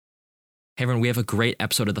Hey everyone, we have a great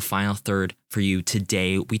episode of the Final Third for you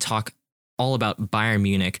today. We talk all about Bayern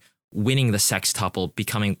Munich winning the sextuple,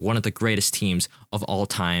 becoming one of the greatest teams of all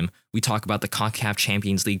time. We talk about the CONCACAF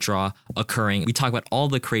Champions League draw occurring. We talk about all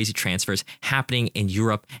the crazy transfers happening in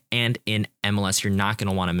Europe and in MLS. You're not going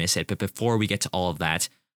to want to miss it. But before we get to all of that,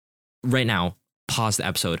 right now, pause the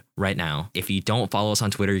episode right now. If you don't follow us on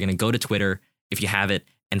Twitter, you're going to go to Twitter, if you have it,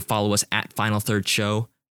 and follow us at Final Third Show.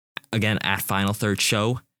 Again, at Final Third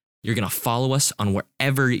Show. You're going to follow us on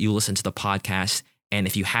wherever you listen to the podcast. And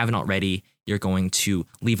if you haven't already, you're going to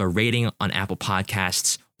leave a rating on Apple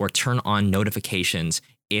Podcasts or turn on notifications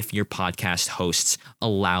if your podcast hosts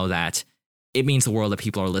allow that. It means the world that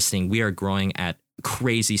people are listening. We are growing at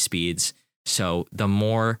crazy speeds. So the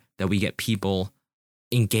more that we get people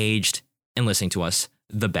engaged and listening to us,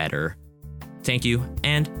 the better. Thank you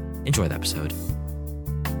and enjoy the episode.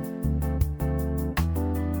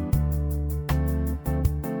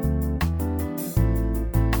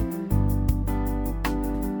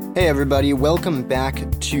 Hey everybody, welcome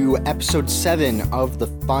back to episode 7 of the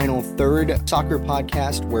Final Third soccer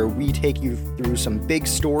podcast, where we take you through some big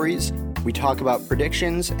stories. We talk about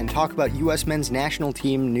predictions and talk about U.S. men's national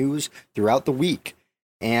team news throughout the week.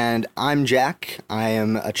 And I'm Jack. I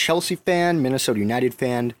am a Chelsea fan, Minnesota United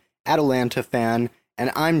fan, Atalanta fan,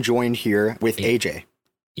 and I'm joined here with AJ.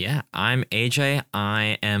 Yeah, I'm AJ.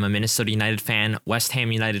 I am a Minnesota United fan, West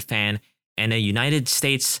Ham United fan, and a United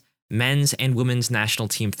States men's and women's national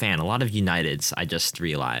team fan. A lot of Uniteds, I just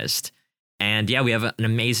realized. And yeah, we have an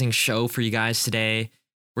amazing show for you guys today.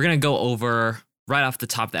 We're going to go over, right off the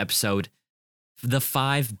top of the episode, the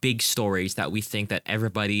 5 big stories that we think that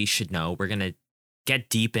everybody should know. We're going to get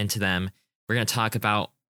deep into them. We're going to talk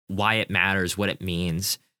about why it matters, what it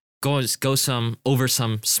means, go over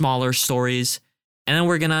some smaller stories. And then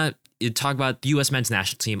we're going to talk about the U.S. men's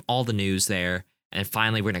national team, all the news there. And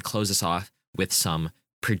finally, we're going to close this off with some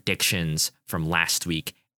predictions from last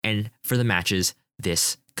week and for the matches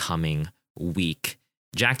this coming week.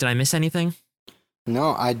 Jack, did I miss anything?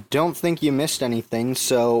 No, I don't think you missed anything.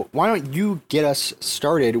 So why don't you get us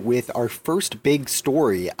started with our first big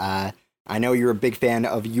story? I know you're a big fan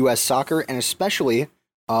of U.S. soccer and especially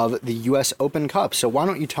of the U.S. Open Cup. So why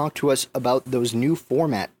don't you talk to us about those new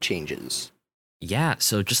format changes? Yeah,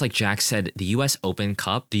 so just like Jack said, the U.S. Open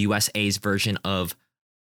Cup, the USA's version of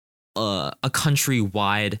a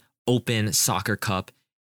countrywide open soccer cup,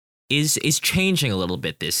 is changing a little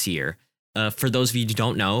bit this year. For those of you who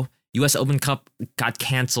don't know, U.S. Open Cup got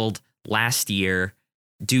canceled last year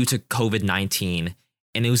due to COVID-19,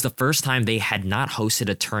 and it was the first time they had not hosted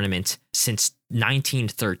a tournament since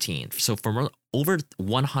 1913. So for over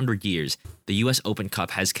 100 years, the U.S. Open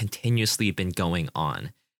Cup has continuously been going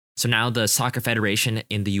on. So now the Soccer Federation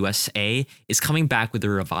in the USA is coming back with a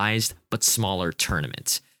revised but smaller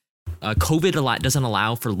tournament. COVID doesn't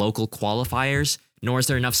allow for local qualifiers, nor is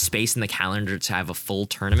there enough space in the calendar to have a full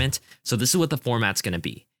tournament. So this is what the format's going to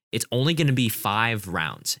be. It's only going to be 5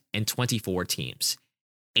 rounds and 24 teams.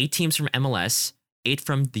 8 teams from MLS, 8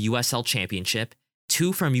 from the USL Championship,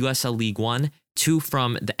 2 from USL League One, 2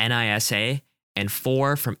 from the NISA, and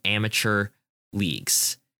 4 from amateur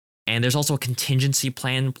leagues. And there's also a contingency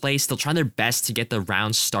plan in place. They'll try their best to get the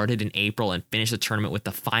rounds started in April and finish the tournament with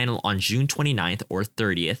the final on June 29th or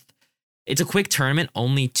 30th. It's a quick tournament,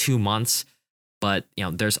 only 2 months, but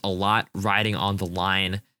there's a lot riding on the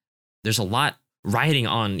line. There's a lot riding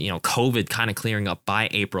on COVID kind of clearing up by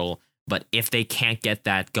April. But if they can't get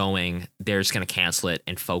that going, they're just going to cancel it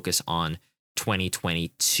and focus on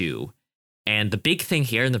 2022. And the big thing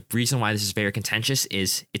here, and the reason why this is very contentious,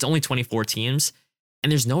 is it's only 24 teams,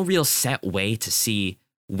 and there's no real set way to see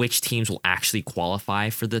which teams will actually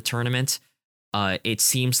qualify for the tournament. It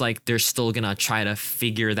seems like they're still going to try to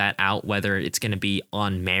figure that out, whether it's going to be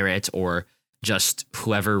on merit or just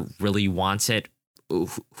whoever really wants it.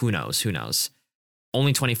 Who knows?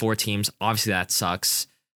 Only 24 teams. Obviously, that sucks.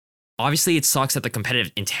 Obviously, it sucks that the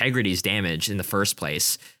competitive integrity is damaged in the first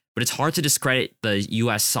place, but it's hard to discredit the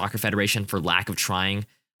U.S. Soccer Federation for lack of trying.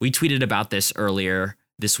 We tweeted about this earlier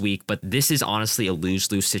this week, but this is honestly a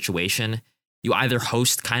lose-lose situation. You either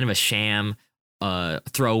host kind of a sham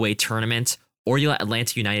throwaway tournament, or you let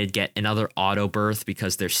Atlanta United get another auto berth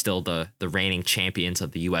because they're still the reigning champions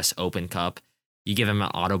of the U.S. Open Cup. You give them an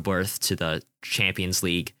auto berth to the Champions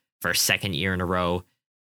League for a second year in a row.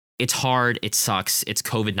 It's hard. It sucks. It's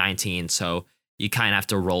COVID-19, so you kind of have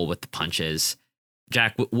to roll with the punches.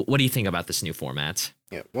 Jack, what do you think about this new format?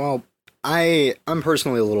 Yeah, well, I'm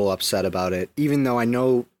personally a little upset about it, even though I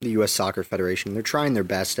know the U.S. Soccer Federation, they're trying their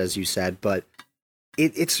best, as you said, but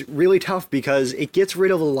it's really tough because it gets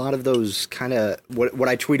rid of a lot of those kind of what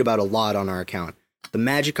I tweet about a lot on our account. the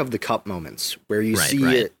magic of the cup moments where you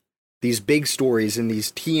see these big stories and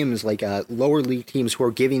these teams like lower league teams who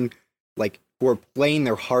are who are playing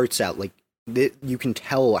their hearts out. Like you can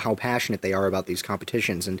tell how passionate they are about these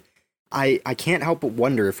competitions. And I can't help but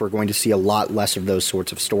wonder if we're going to see a lot less of those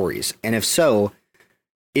sorts of stories. And if so,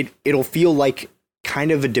 it'll feel like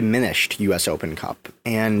kind of a diminished US Open Cup.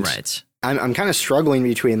 And I'm kind of struggling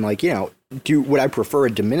between would I prefer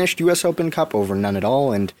a diminished US Open Cup over none at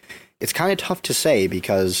all? And it's kind of tough to say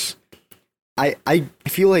because I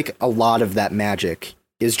feel like a lot of that magic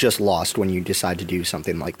is just lost when you decide to do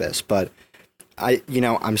something like this. But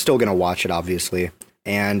I'm still going to watch it, obviously.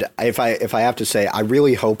 And if I have to say, I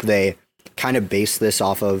really hope they kind of base this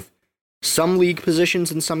off of some league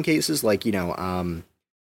positions in some cases, like, the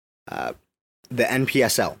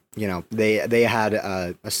NPSL. They had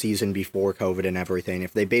a season before COVID and everything.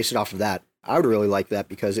 If they base it off of that, I would really like that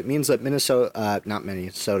because it means that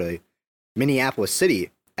Minneapolis City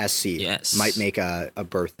SC might make a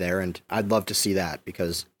berth there, and I'd love to see that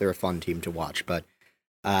because they're a fun team to watch. But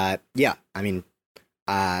I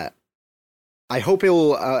hope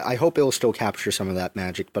it'll still capture some of that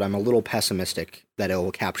magic, but I'm a little pessimistic that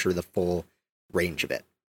it'll capture the full range of it.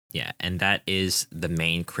 Yeah, and that is the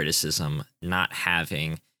main criticism, not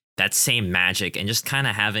having that same magic and just kind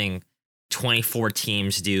of having 24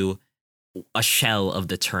 teams do a shell of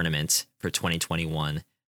the tournament for 2021.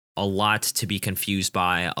 A lot to be confused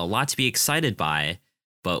by, a lot to be excited by,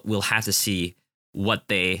 but we'll have to see what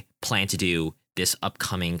they plan to do this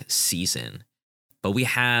upcoming season. But we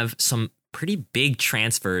have some pretty big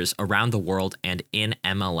transfers around the world and in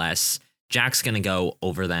MLS. Jack's going to go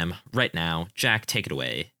over them right now. Jack, take it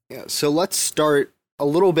away. Yeah, so let's start a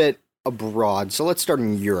little bit abroad. So let's start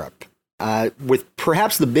in Europe with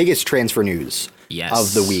perhaps the biggest transfer news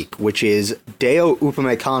of the week, which is Deo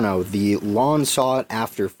Upamecano, the long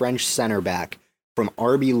sought-after French center back from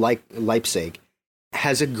RB Leipzig,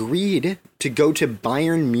 has agreed to go to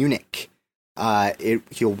Bayern Munich.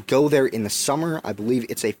 He'll go there in the summer. I believe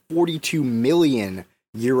it's a 42 million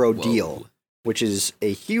euro deal, which is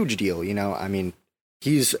a huge deal.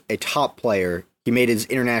 He's a top player. He made his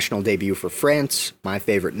international debut for France, my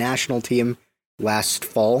favorite national team, last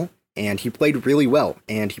fall, and he played really well.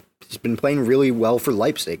 And he's been playing really well for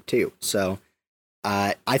Leipzig, too. So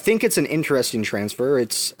I think it's an interesting transfer.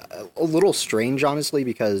 It's a little strange, honestly,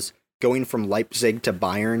 because going from Leipzig to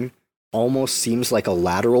Bayern almost seems like a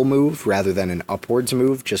lateral move rather than an upwards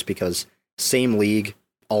move, just because same league,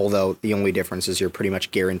 although the only difference is you're pretty much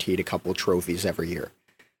guaranteed a couple trophies every year.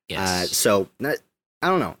 Yes. I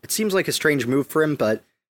don't know. It seems like a strange move for him, but,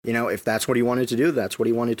 if that's what he wanted to do, that's what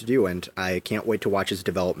he wanted to do, and I can't wait to watch his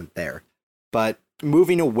development there. But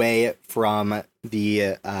moving away from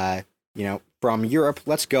from Europe,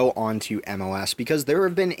 let's go on to MLS, because there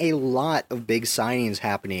have been a lot of big signings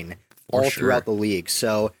happening throughout the league.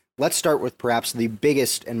 So let's start with perhaps the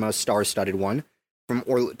biggest and most star-studded one.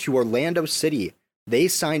 To Orlando City, they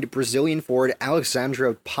signed Brazilian forward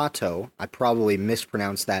Alexandre Pato. I probably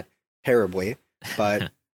mispronounced that terribly, but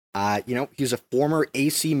he's a former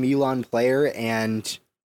AC Milan player, and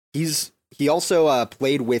he also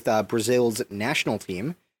played with Brazil's national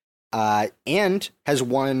team, and has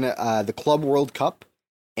won the Club World Cup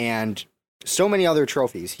and so many other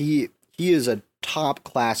trophies. He is a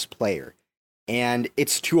top-class player, and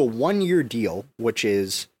it's to a 1-year deal, which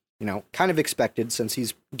is, kind of expected since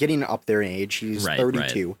he's getting up there in age. He's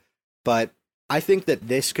 32. Right. But I think that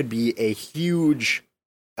this could be a huge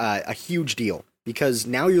deal, because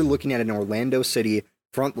now you're looking at an Orlando City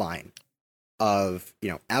front line of,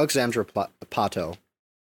 Alexandre Pato,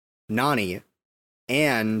 Nani,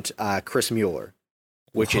 and Chris Mueller,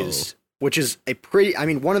 which is a pretty,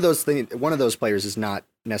 one of those players is not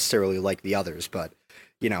necessarily like the others, but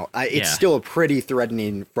it's still a pretty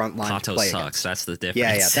threatening front line to play sucks. That's the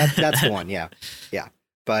difference. Yeah, that's the one. Yeah.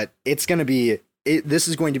 But it's going to be, this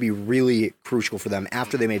is going to be really crucial for them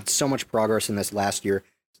after they made so much progress in this last year.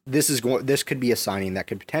 This could be a signing that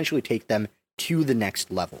could potentially take them to the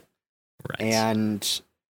next level. Right. And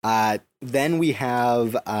then we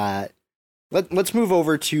have let's move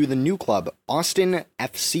over to the new club, Austin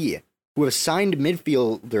FC, who have signed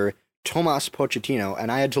midfielder Tomas Pochettino,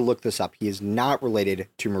 and I had to look this up. He is not related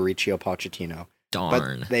to Mauricio Pochettino.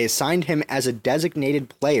 Darn. But they signed him as a designated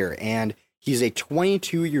player, and he's a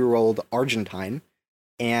 22-year-old Argentine,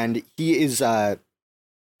 and he is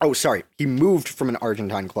he moved from an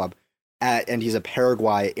Argentine club, and he's a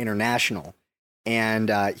Paraguay international, and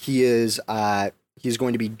he's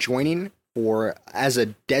going to be joining as a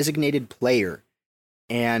designated player,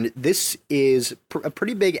 and this is a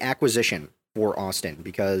pretty big acquisition for Austin,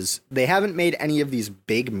 because they haven't made any of these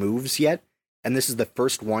big moves yet, and this is the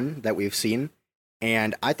first one that we've seen.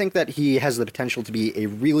 And I think that he has the potential to be a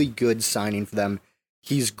really good signing for them.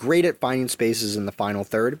 He's great at finding spaces in the final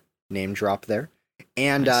third. Name drop there.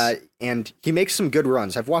 And Nice. and he makes some good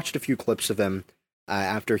runs. I've watched a few clips of him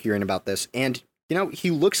after hearing about this. And,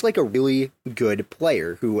 he looks like a really good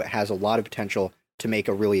player who has a lot of potential to make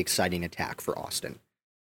a really exciting attack for Austin.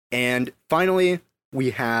 And finally,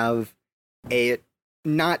 we have a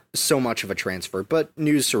not so much of a transfer, but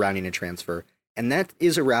news surrounding a transfer. And that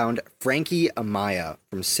is around Frankie Amaya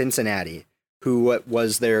from Cincinnati, who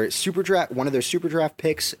was one of their super draft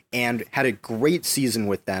picks, and had a great season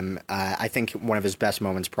with them. I think one of his best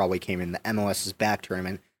moments probably came in the MLS's back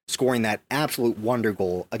tournament, scoring that absolute wonder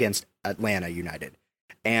goal against Atlanta United.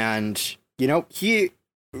 And, he,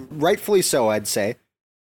 rightfully so, I'd say,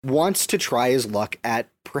 wants to try his luck at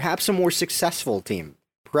perhaps a more successful team,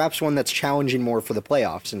 perhaps one that's challenging more for the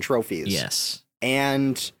playoffs and trophies. Yes.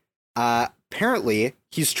 And apparently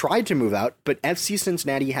he's tried to move out, but FC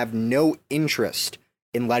Cincinnati have no interest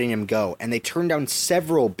in letting him go, and they turned down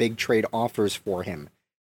several big trade offers for him.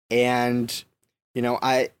 And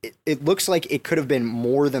it looks like it could have been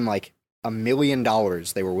more than like $1 million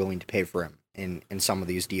they were willing to pay for him in some of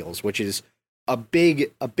these deals, which is a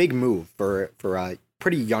big move for a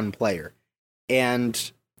pretty young player.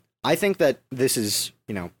 And I think that this is,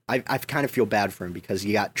 I kind of feel bad for him because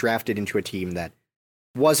he got drafted into a team that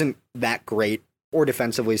wasn't that great or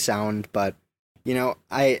defensively sound, but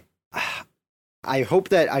I hope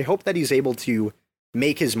that he's able to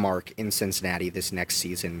make his mark in Cincinnati this next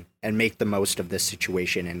season and make the most of this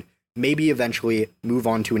situation and maybe eventually move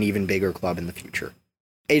on to an even bigger club in the future.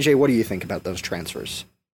 AJ, what do you think about those transfers?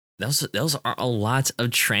 Those are a lot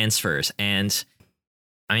of transfers. And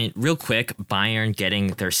I mean, real quick, Bayern getting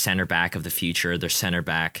their center back of the future, their center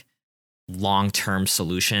back long-term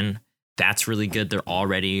solution. That's really good. They're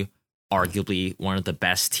already arguably one of the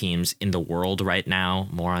best teams in the world right now.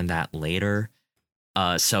 More on that later.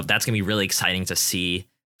 So that's going to be really exciting to see.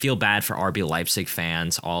 Feel bad for RB Leipzig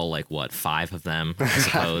fans, all 5 of them, I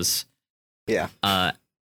suppose. Yeah.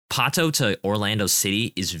 Pato to Orlando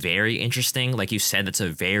City is very interesting. Like you said, that's a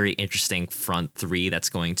very interesting front three that's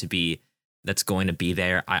going to be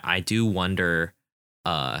there. I do wonder,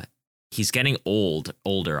 he's getting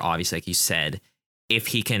older, obviously, like you said, if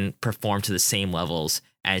he can perform to the same levels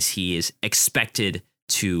as he is expected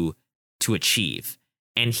to achieve.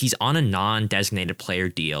 And he's on a non-designated player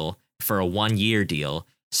deal for a 1-year deal.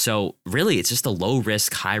 So really, it's just a low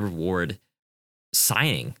risk, high reward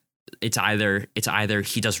signing. It's either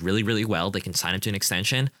he does really, really well, they can sign him to an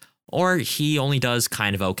extension, or he only does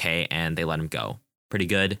kind of okay and they let him go. Pretty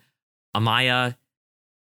good. Amaya,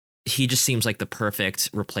 he just seems like the perfect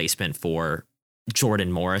replacement for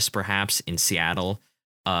Jordan Morris, perhaps, in Seattle.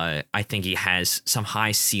 I think he has some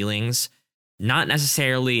high ceilings, not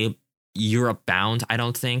necessarily Europe bound, I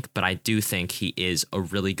don't think, but I do think he is a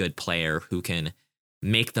really good player who can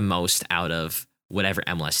make the most out of whatever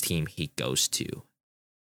MLS team he goes to.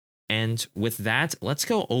 And with that, let's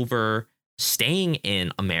go over staying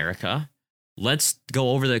in America. Let's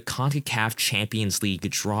go over the CONCACAF Champions League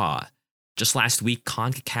draw. Just last week,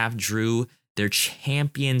 CONCACAF drew their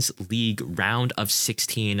Champions League round of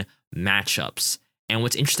 16 matchups. And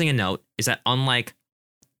what's interesting to note is that unlike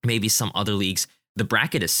maybe some other leagues, the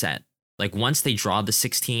bracket is set. Like once they draw the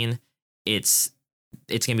 16, it's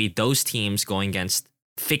going to be those teams going against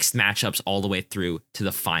fixed matchups all the way through to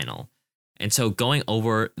the final. And so going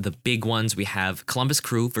over the big ones, we have Columbus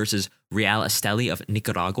Crew versus Real Esteli of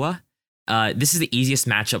Nicaragua. This is the easiest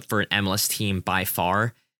matchup for an MLS team by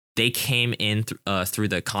far. They came in through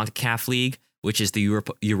the CONCACAF League, which is the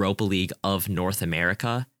Europa League of North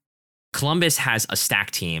America. Columbus has a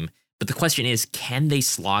stacked team, but the question is, can they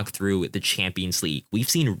slog through the Champions League? We've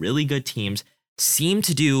seen really good teams seem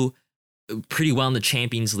to do pretty well in the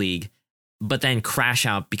Champions League, but then crash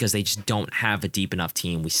out because they just don't have a deep enough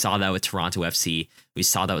team. We saw that with Toronto FC. We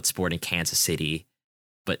saw that with Sporting Kansas City.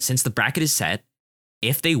 But since the bracket is set,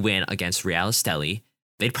 if they win against Real Esteli,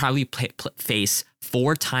 they'd probably face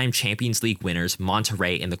 4-time Champions League winners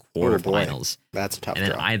Monterrey in the quarterfinals. That's a tough and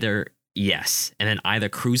then draw. either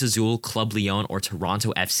Cruz Azul, Club Leon, or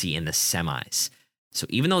Toronto FC in the semis. So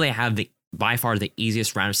even though they have by far the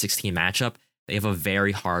easiest round of 16 matchup, they have a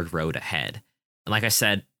very hard road ahead. And like I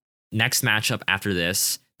said, next matchup after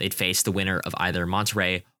this, they'd face the winner of either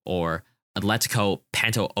Monterrey or Atletico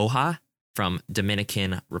Pantoja from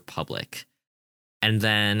Dominican Republic. And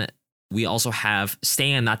then we also have,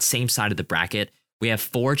 staying on that same side of the bracket, we have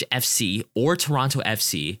Forge FC or Toronto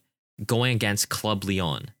FC going against Club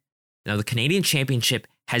Leon. Now, the Canadian Championship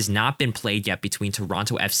has not been played yet between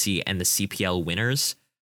Toronto FC and the CPL winners.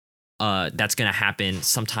 that's going to happen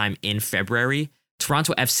sometime in February.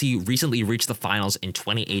 Toronto FC recently reached the finals in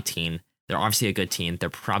 2018. They're obviously a good team. They're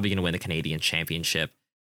probably going to win the Canadian Championship.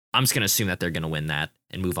 I'm just going to assume that they're going to win that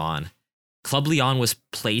and move on. Club Lyon was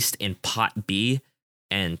placed in Pot B,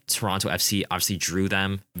 and Toronto FC obviously drew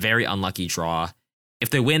them. Very unlucky draw. If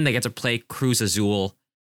they win, they get to play Cruz Azul.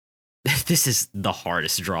 This is the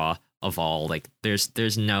hardest draw of all. Like,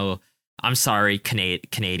 there's no... I'm sorry,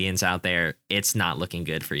 Canadians out there. It's not looking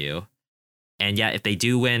good for you. And yet, if they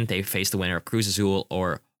do win, they face the winner of Cruz Azul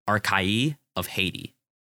or Arcaí of Haiti.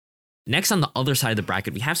 Next, on the other side of the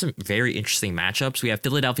bracket, we have some very interesting matchups. We have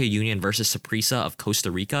Philadelphia Union versus Saprissa of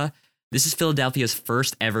Costa Rica. This is Philadelphia's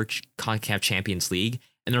first ever CONCACAF Champions League,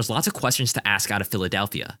 and there's lots of questions to ask out of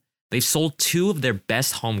Philadelphia. They've sold 2 of their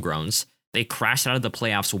best homegrowns. They crashed out of the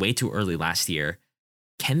playoffs way too early last year.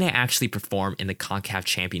 Can they actually perform in the CONCACAF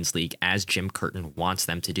Champions League as Jim Curtin wants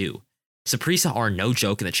them to do? Saprissa are no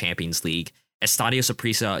joke in the Champions League. Estadio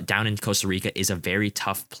Saprissa down in Costa Rica is a very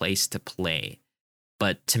tough place to play.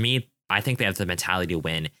 But to me, I think they have the mentality to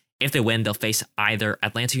win. If they win, they'll face either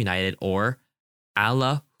Atlanta United or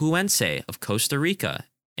Alajuelense of Costa Rica.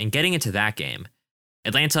 And getting into that game,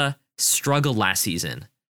 Atlanta struggled last season,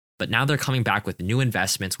 but now they're coming back with new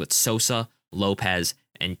investments with Sosa, Lopez,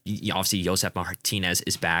 and obviously Josep Martinez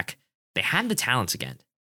is back. They have the talents again.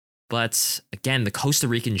 But again, the Costa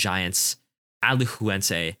Rican Giants,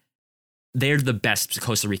 Alajuelense, they're the best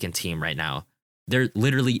Costa Rican team right now. They're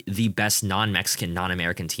literally the best non-Mexican,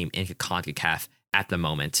 non-American team in CONCACAF at the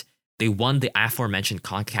moment. They won the aforementioned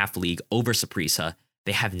CONCACAF League over Saprissa.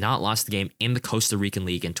 They have not lost the game in the Costa Rican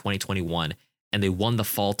League in 2021, and they won the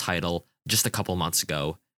fall title just a couple months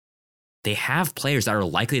ago. They have players that are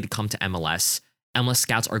likely to come to MLS. MLS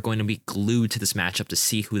scouts are going to be glued to this matchup to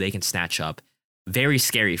see who they can snatch up. Very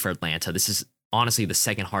scary for Atlanta. This is honestly the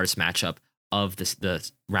second hardest matchup of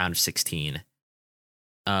the round of 16.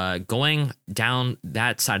 Going down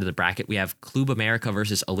that side of the bracket, we have Club America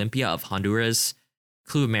versus Olimpia of Honduras.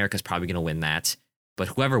 Club America is probably going to win that, but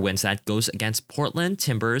whoever wins that goes against Portland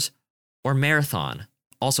Timbers or Marathon,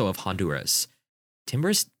 also of Honduras.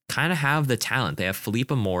 Timbers kind of have the talent. They have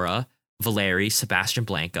Felipe Mora, Valeri, Sebastian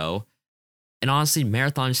Blanco, and honestly,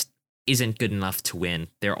 Marathon isn't good enough to win.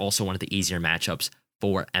 They're also one of the easier matchups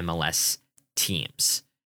for MLS teams.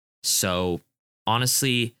 So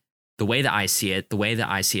honestly, the way that I see it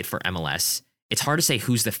for MLS, it's hard to say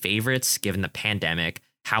who's the favorites given the pandemic,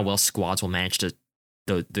 how well squads will manage the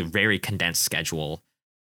very condensed schedule.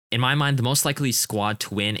 In my mind, the most likely squad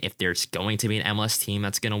to win, if there's going to be an MLS team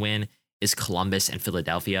that's going to win, is Columbus and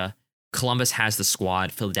Philadelphia. Columbus has the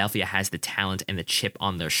squad. Philadelphia has the talent and the chip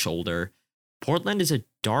on their shoulder. Portland is a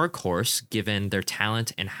dark horse given their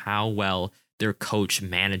talent and how well their coach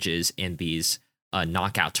manages in these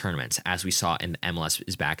knockout tournaments, as we saw in the MLS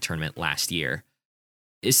is Back tournament last year.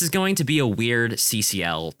 This is going to be a weird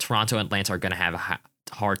CCL. Toronto and Atlanta are going to have a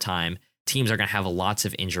hard time. Teams are going to have lots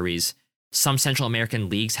of injuries. Some Central American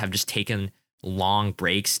leagues have just taken long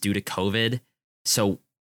breaks due to COVID. So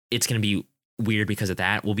it's going to be weird because of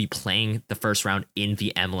that. We'll be playing the first round in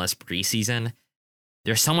the MLS preseason.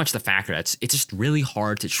 There's so much to factor. It's just really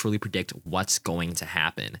hard to truly predict what's going to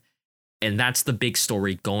happen. And that's the big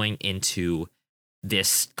story going into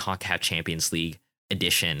this CONCACAF Champions League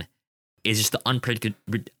edition, is just the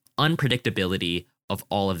unpredictability of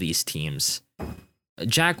all of these teams.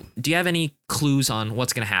 Jack, do you have any clues on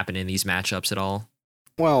what's going to happen in these matchups at all?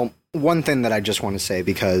 Well, one thing that I just want to say,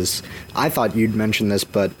 because I thought you'd mention this,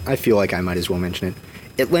 but I feel like I might as well mention it.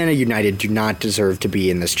 Atlanta United do not deserve to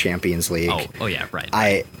be in this Champions League. Oh yeah, right.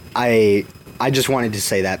 I just wanted to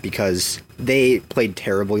say that because they played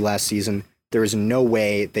terribly last season. There is no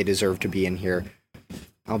way they deserve to be in here.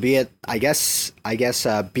 Albeit, I guess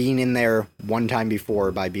being in there one time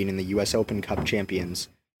before by being in the U.S. Open Cup champions.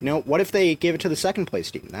 You know, what if they gave it to the second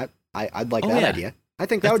place team? I'd like that idea. I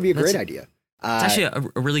think that would be a great idea. It's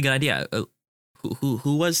actually a really good idea.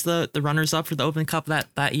 Who was the runners up for the Open Cup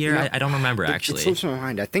that year? I don't remember actually. It slips my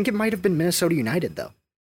mind. I think it might have been Minnesota United though.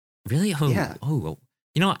 Really? Oh, yeah. Oh,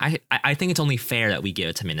 you know, I think it's only fair that we give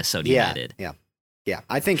it to Minnesota United. Yeah.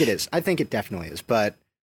 I think it is. I think it definitely is. But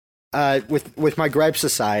with my gripes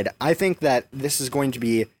aside, I think that this is going to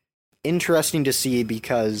be interesting to see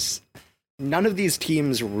because none of these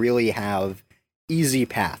teams really have easy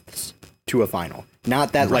paths to a final.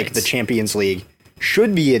 Not that like the Champions League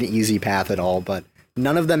should be an easy path at all, but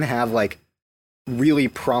none of them have like really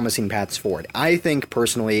promising paths forward. I think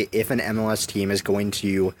personally, if an MLS team is going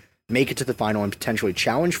to make it to the final and potentially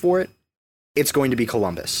challenge for it, it's going to be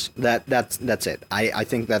Columbus. That's it. I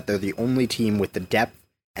think that they're the only team with the depth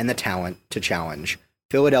and the talent to challenge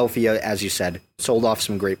Philadelphia, as you said, sold off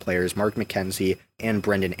some great players, Mark McKenzie and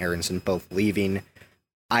Brendan Aronson both leaving.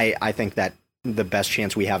 I think that the best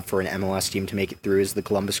chance we have for an MLS team to make it through is the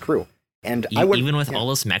Columbus Crew. And even with all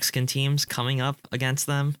those Mexican teams coming up against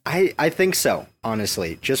them? I think so,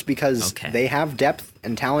 honestly, just because they have depth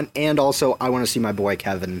and talent, and also I want to see my boy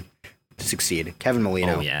Kevin succeed. Kevin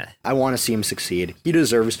Molino. Oh, yeah. I want to see him succeed. He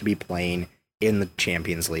deserves to be playing in the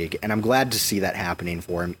Champions League, and I'm glad to see that happening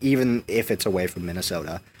for him, even if it's away from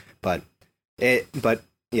Minnesota. But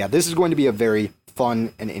yeah, this is going to be a very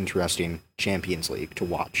fun and interesting Champions League to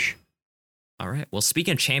watch. All right. Well,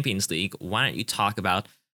 speaking of Champions League, why don't you talk about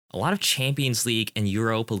a lot of Champions League and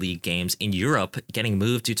Europa League games in Europe getting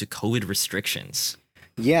moved due to COVID restrictions?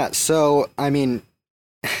 Yeah, so I mean,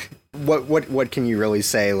 what can you really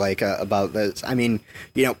say about this? I mean,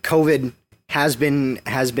 COVID has been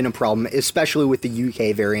a problem, especially with the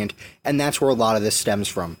UK variant, and that's where a lot of this stems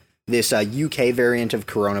from. This UK variant of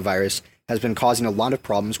coronavirus has been causing a lot of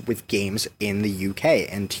problems with games in the UK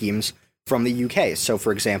and teams from the UK. So,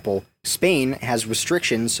 for example, Spain has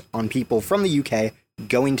restrictions on people from the UK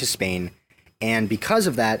going to Spain, and because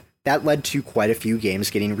of that led to quite a few games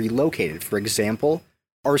getting relocated. For example,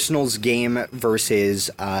 Arsenal's game versus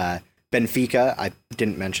Benfica, I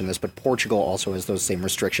didn't mention this, but Portugal also has those same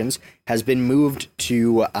restrictions, has been moved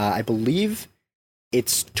to, I believe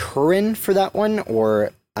it's Turin for that one,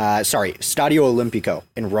 or, Stadio Olimpico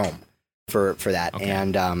in Rome for that. Okay.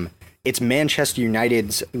 And it's Manchester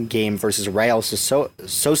United's game versus Real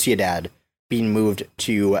Sociedad being moved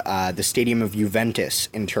to the Stadium of Juventus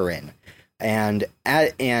in Turin. And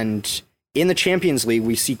in the Champions League,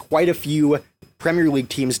 we see quite a few Premier League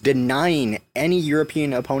teams denying any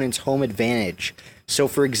European opponents home advantage. So,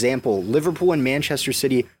 for example, Liverpool and Manchester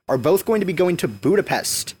City are both going to be going to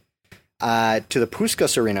Budapest, to the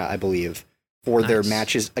Puskás Arena, I believe, for their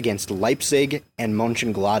matches against Leipzig and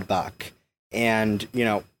Mönchengladbach. And,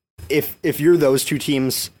 if you're those two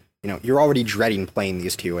teams, you're already dreading playing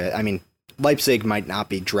these two. I mean, Leipzig might not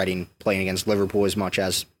be dreading playing against Liverpool as much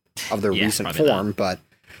as of their recent form, but,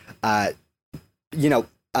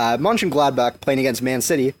 Mönchengladbach playing against Man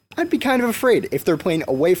City, I'd be kind of afraid if they're playing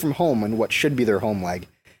away from home in what should be their home leg,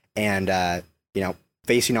 and,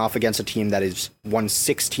 facing off against a team that has won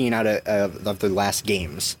 16 out of their last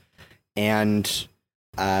games. And,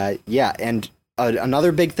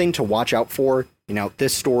 another big thing to watch out for,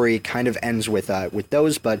 this story kind of ends with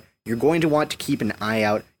those, but you're going to want to keep an eye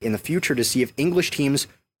out in the future to see if English teams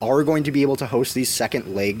are going to be able to host these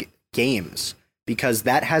second leg games, because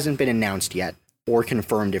that hasn't been announced yet or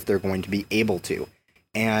confirmed if they're going to be able to.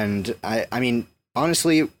 And I mean,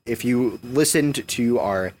 honestly, if you listened to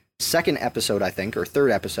our second episode, I think, or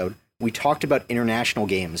third episode, we talked about international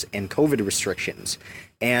games and COVID restrictions.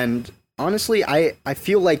 And honestly, I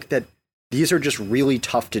feel like that these are just really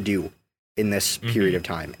tough to do in this period of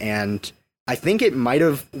time. And I think it might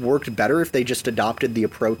have worked better if they just adopted the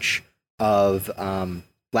approach of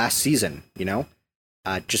last season,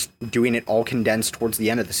 just doing it all condensed towards the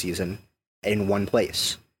end of the season in one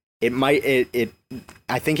place.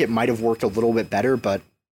 I think it might have worked a little bit better, but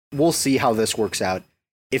we'll see how this works out.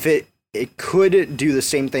 If it could do the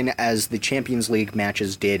same thing as the Champions League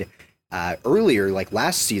matches did earlier, like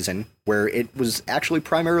last season, where it was actually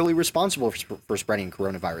primarily responsible for spreading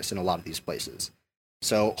coronavirus in a lot of these places.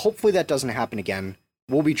 So hopefully that doesn't happen again.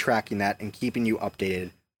 We'll be tracking that and keeping you updated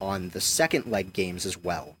on the second leg games as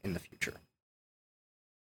well in the future.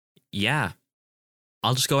 Yeah,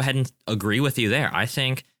 I'll just go ahead and agree with you there. I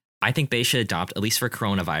think they should adopt, at least for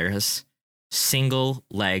coronavirus,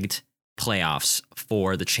 single-legged playoffs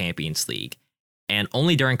for the Champions League. And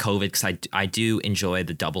only during COVID, because I do enjoy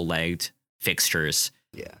the double-legged fixtures.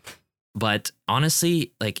 Yeah. But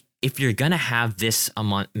honestly, if you're going to have this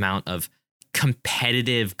amount of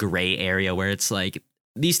competitive gray area where it's like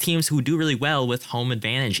these teams who do really well with home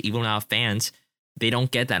advantage, even without fans, they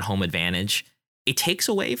don't get that home advantage, it takes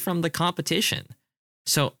away from the competition.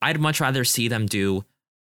 So I'd much rather see them do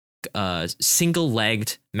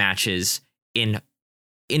single-legged matches in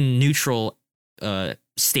neutral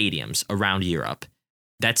stadiums around Europe.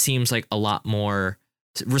 That seems like a lot more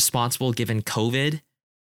responsible given COVID.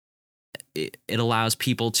 It allows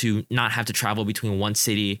people to not have to travel between one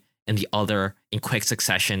city and the other in quick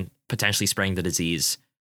succession, potentially spreading the disease.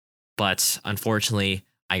 But unfortunately,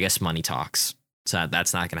 I guess money talks. So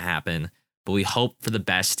that's not going to happen. But we hope for the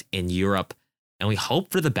best in Europe, and we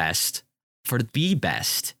hope for the best for the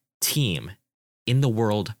best team in the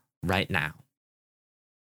world right now.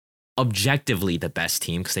 Objectively the best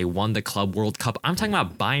team, because they won the Club World Cup. I'm talking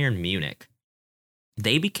about Bayern Munich.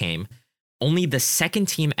 They became only the second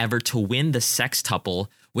team ever to win the sextuple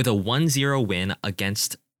with a 1-0 win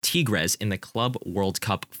against Tigres in the Club World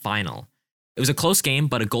Cup final. It was a close game,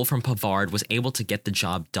 but a goal from Pavard was able to get the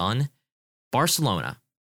job done. Barcelona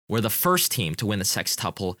were the first team to win the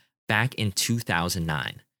sextuple back in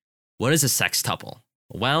 2009. What is a sextuple?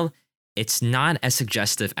 Well, it's not as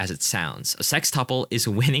suggestive as it sounds. A sextuple is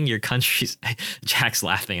winning your country's... Jack's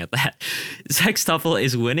laughing at that. Sextuple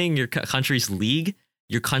is winning your country's league,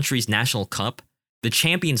 your country's national cup, the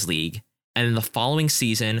Champions League, and in the following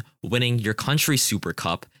season, winning your country's Super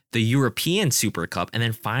Cup, the European Super Cup, and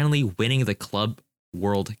then finally winning the Club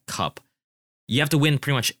World Cup. You have to win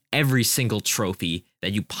pretty much every single trophy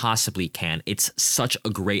that you possibly can. It's such a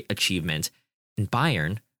great achievement. And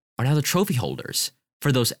Bayern are now the trophy holders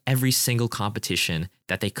for those every single competition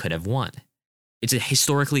that they could have won. It's a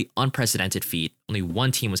historically unprecedented feat. Only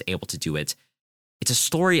one team was able to do it. It's a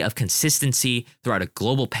story of consistency throughout a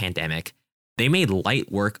global pandemic. They made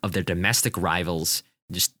light work of their domestic rivals,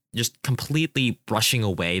 just completely brushing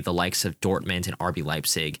away the likes of Dortmund and RB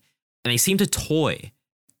Leipzig. And they seem to toy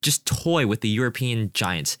with the European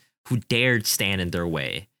giants who dared stand in their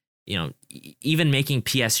way. Even making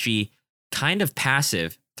PSG kind of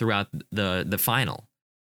passive throughout the final.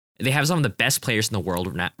 They have some of the best players in the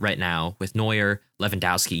world right now with Neuer,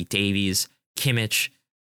 Lewandowski, Davies, Kimmich,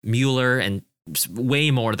 Mueller, and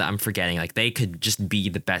way more that I'm forgetting. Like, they could just be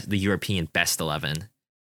the European best 11.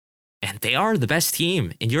 And they are the best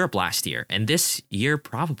team in Europe last year, and this year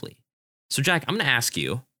probably. So, Jack, I'm going to ask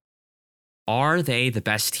you, are they the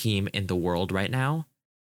best team in the world right now?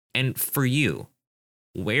 And for you,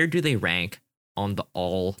 where do they rank on the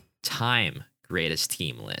all-time greatest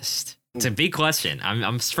team list? It's a big question.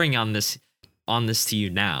 I'm springing on this to you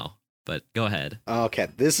now, but go ahead. Okay,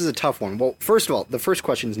 this is a tough one. Well, first of all, the first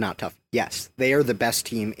question is not tough. Yes, they are the best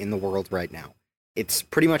team in the world right now. It's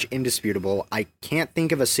pretty much indisputable. I can't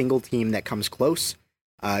think of a single team that comes close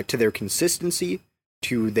to their consistency,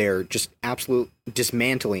 to their just absolute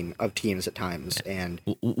dismantling of teams at times. And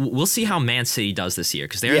we'll see how Man City does this year,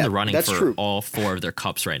 because they're in the running for true. All 4 of their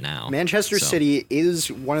cups right now. Manchester City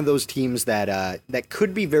is one of those teams that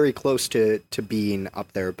could be very close to being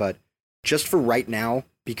up there, but just for right now,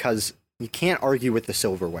 because you can't argue with the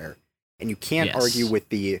silverware, and you can't argue with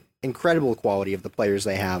the incredible quality of the players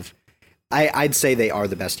they have, I'd say they are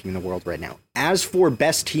the best team in the world right now. As for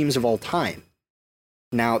best teams of all time,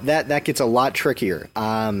 now that gets a lot trickier,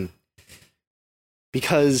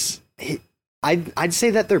 because I'd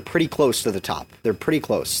say that they're pretty close to the top. They're pretty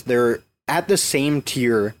close. They're at the same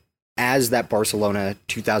tier as that Barcelona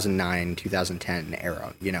 2009, 2010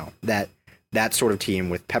 era. That sort of team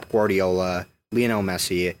with Pep Guardiola, Lionel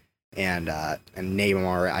Messi, and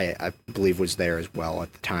Neymar, I believe, was there as well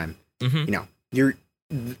at the time. Mm-hmm.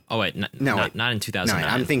 Oh wait, not in 2009. No,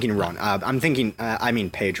 I'm thinking wrong. I mean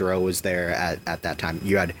Pedro was there at that time.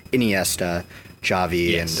 You had Iniesta,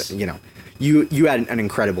 Xavi, and you had an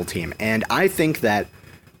incredible team. And I think that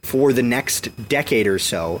for the next decade or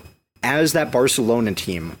so, as that Barcelona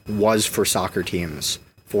team was for soccer teams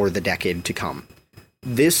for the decade to come,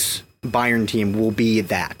 this Bayern team will be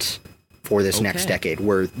that for this next decade,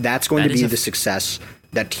 where that's going to be the success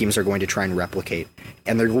that teams are going to try and replicate.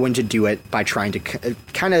 And they're going to do it by trying to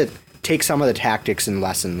kind of take some of the tactics and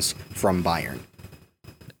lessons from Bayern.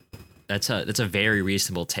 That's a very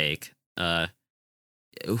reasonable take.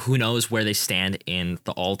 Who knows where they stand in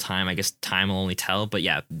the all-time? I guess time will only tell. But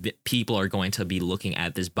yeah, people are going to be looking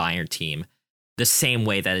at this Bayern team the same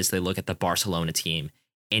way that is they look at the Barcelona team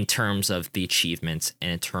in terms of the achievements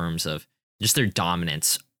and in terms of just their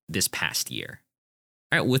dominance this past year.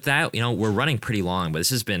 All right, with that, we're running pretty long, but this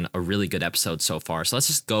has been a really good episode so far. So let's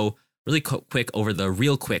just go really quick over the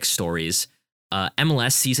real quick stories.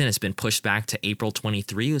 MLS season has been pushed back to April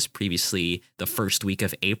 23. It was previously the first week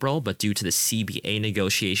of April, but due to the CBA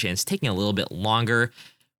negotiations taking a little bit longer,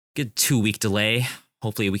 good 2-week delay.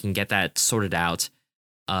 Hopefully we can get that sorted out.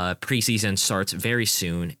 Preseason starts very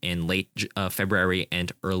soon in late February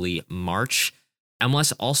and early March.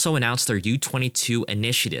 MLS also announced their U22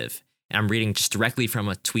 initiative. And I'm reading just directly from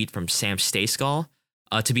a tweet from Sam Stejskal.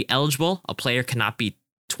 To be eligible, a player cannot be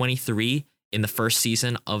 23 in the first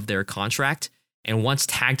season of their contract. And once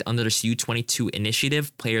tagged under this U22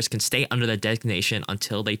 initiative, players can stay under the designation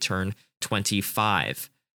until they turn 25.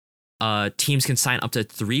 Teams can sign up to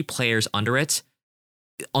 3 players under it.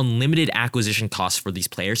 Unlimited acquisition costs for these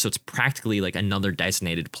players. So it's practically like another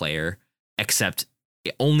designated player, except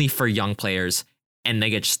only for young players. And they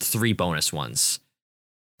get just 3 bonus ones.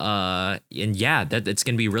 And yeah, it's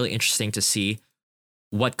going to be really interesting to see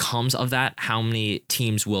what comes of that, how many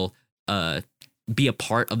teams will be a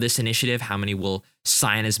part of this initiative, how many will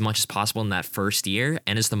sign as much as possible in that first year.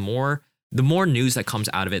 And as the more the more news that comes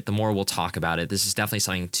out of it, the more we'll talk about it. This is definitely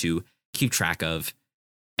something to keep track of.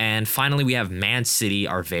 And finally, we have Man City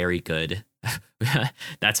are very good.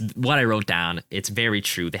 That's what I wrote down. It's very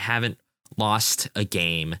true. They haven't lost a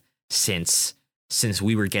game since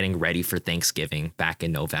we were getting ready for Thanksgiving back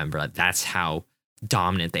in November. That's how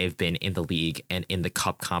dominant they've been in the league and in the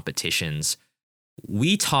cup competitions.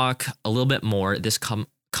 We talk a little bit more this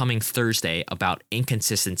coming Thursday about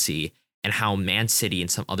inconsistency and how Man City and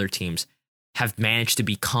some other teams have managed to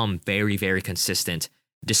become very, very consistent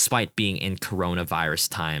despite being in coronavirus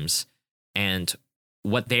times, and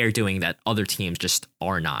what they're doing that other teams just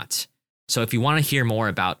are not. So if you want to hear more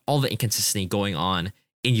about all the inconsistency going on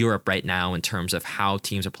in Europe right now in terms of how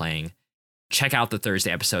teams are playing, check out the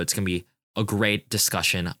Thursday episode. It's going to be a great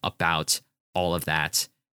discussion about all of that.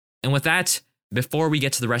 And with that, before we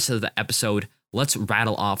get to the rest of the episode, let's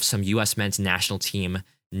rattle off some U.S. men's national team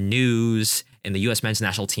news in the U.S. men's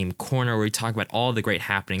national team corner, where we talk about all the great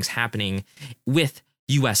happenings happening with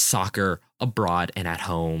U.S. soccer abroad and at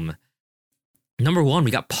home. Number one,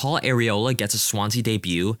 we got Paul Arriola gets a Swansea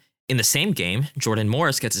debut. In the same game, Jordan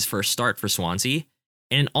Morris gets his first start for Swansea.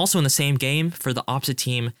 And also in the same game, for the opposite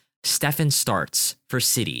team, Stefan starts for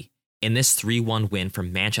City in this 3-1 win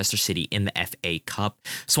from Manchester City in the FA Cup.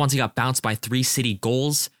 Swansea got bounced by 3 City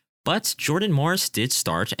goals, but Jordan Morris did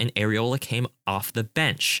start and Arriola came off the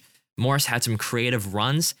bench. Morris had some creative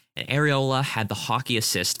runs, and Arriola had the hockey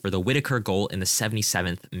assist for the Whittaker goal in the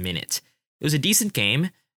 77th minute. It was a decent game,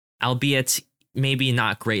 albeit maybe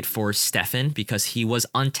not great for Stefan because he was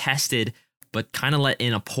untested, but kind of let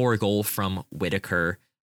in a poor goal from Whittaker.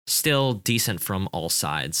 Still decent from all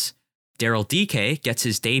sides. Daryl Dike gets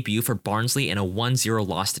his debut for Barnsley in a 1-0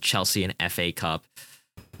 loss to Chelsea in FA Cup.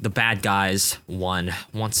 The bad guys won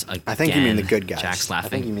once again. I think you mean the good guys. Jack's laughing. I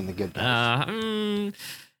think you mean the good guys.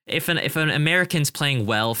 If an American's playing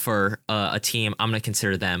well for a team, I'm going to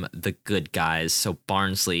consider them the good guys. So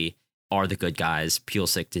Barnsley are the good guys.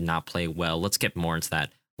 Pulisic did not play well. Let's get more into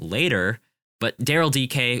that later. But Daryl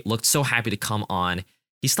Dike looked so happy to come on.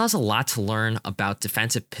 He still has a lot to learn about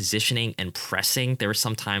defensive positioning and pressing. There were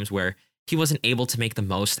some times where he wasn't able to make the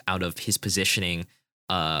most out of his positioning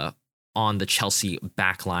on the Chelsea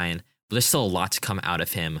backline, but there's still a lot to come out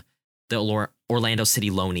of him. The Orlando City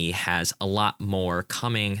loanee has a lot more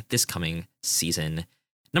coming this coming season.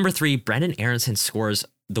 Number 3, Brendan Aronson scores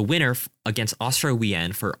the winner against Austria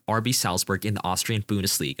Wien for RB Salzburg in the Austrian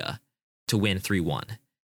Bundesliga to win 3-1.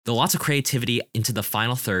 There lots of creativity into the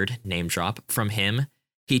final third, name drop from him.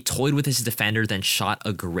 He toyed with his defender, then shot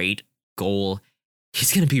a great goal.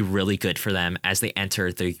 He's going to be really good for them as they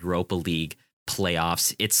enter the Europa League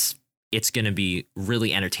playoffs. It's going to be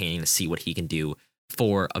really entertaining to see what he can do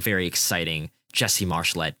for a very exciting Jesse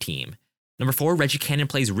Marsh-led team. Number 4, Reggie Cannon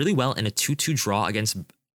plays really well in a 2-2 draw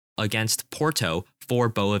against Porto for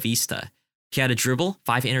Boavista. He had a dribble,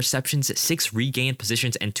 5 interceptions, 6 regained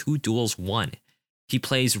positions, and 2 duels won. He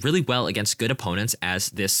plays really well against good opponents, as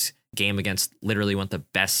this game against literally one of the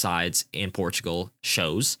best sides in Portugal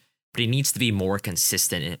shows, but he needs to be more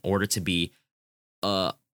consistent in order to be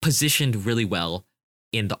positioned really well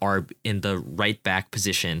in the right back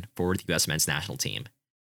position for the U.S. men's national team.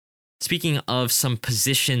 Speaking of some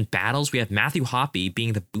position battles, we have Matthew Hoppe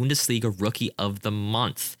being the Bundesliga Rookie of the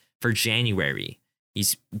Month for January.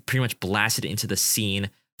 He's pretty much blasted into the scene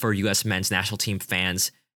for U.S. men's national team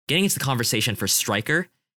fans, getting into the conversation for striker.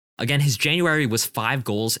 Again, his January was 5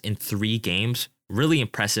 goals in 3 games. Really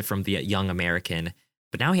impressive from the young American,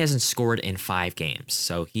 but now he hasn't scored in 5 games.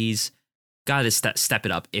 So he's got to step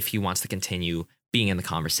it up if he wants to continue being in the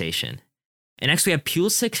conversation. And next we have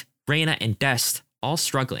Pulisic, Reyna, and Dest all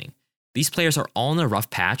struggling. These players are all in a rough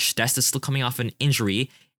patch. Dest is still coming off an injury,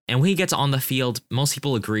 and when he gets on the field, most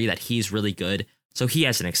people agree that he's really good, so he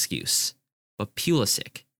has an excuse. But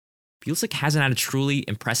Pulisic hasn't had a truly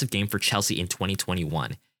impressive game for Chelsea in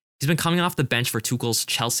 2021. He's been coming off the bench for Tuchel's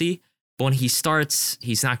Chelsea, but when he starts,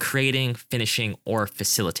 he's not creating, finishing, or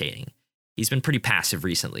facilitating. He's been pretty passive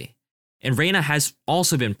recently. And Reyna has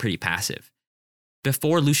also been pretty passive.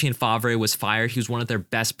 Before Lucien Favre was fired, he was one of their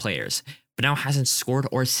best players, but now hasn't scored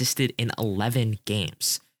or assisted in 11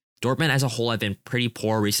 games. Dortmund as a whole have been pretty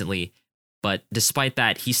poor recently, but despite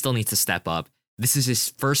that, he still needs to step up. This is his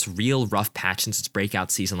first real rough patch since his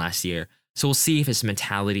breakout season last year, so we'll see if his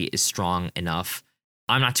mentality is strong enough.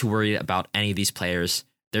 I'm not too worried about any of these players.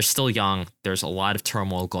 They're still young. There's a lot of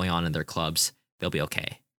turmoil going on in their clubs. They'll be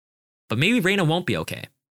okay. But maybe Reyna won't be okay,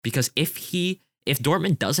 because if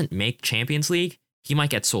Dortmund doesn't make Champions League, he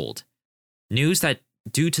might get sold. News that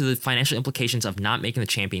due to the financial implications of not making the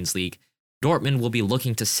Champions League, Dortmund will be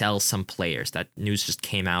looking to sell some players. That news just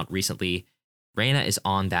came out recently. Reyna is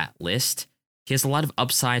on that list. He has a lot of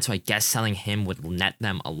upside, so I guess selling him would net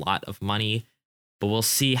them a lot of money, but we'll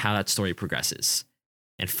see how that story progresses.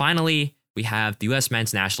 And finally, we have the U.S.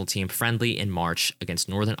 men's national team friendly in March against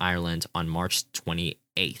Northern Ireland on March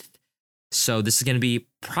 28th. So this is going to be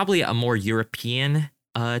probably a more European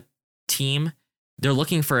team. They're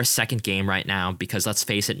looking for a second game right now because, let's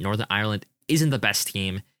face it, Northern Ireland isn't the best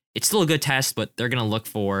team. It's still a good test, but they're going to look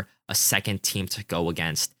for a second team to go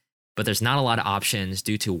against. But there's not a lot of options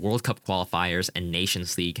due to World Cup qualifiers and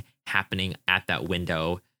Nations League happening at that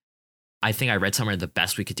window. I think I read somewhere the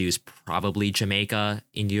best we could do is probably Jamaica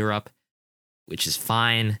in Europe, which is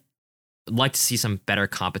fine. I'd like to see some better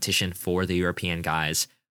competition for the European guys.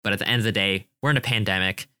 But at the end of the day, we're in a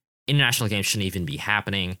pandemic. International games shouldn't even be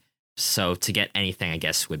happening. So to get anything, I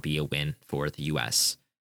guess, would be a win for the U.S.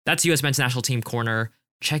 That's U.S. men's national team corner.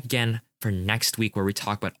 Check again for next week where we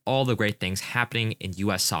talk about all the great things happening in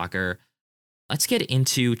U.S. soccer. Let's get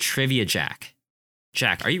into trivia, Jack.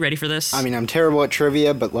 Jack, are you ready for this? I mean, I'm terrible at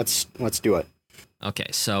trivia, but let's do it. Okay,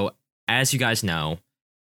 so as you guys know,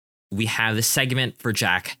 we have this segment for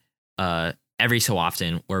Jack every so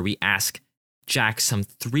often where we ask Jack some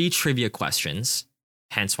 3 trivia questions,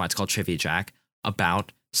 hence why it's called Trivia Jack,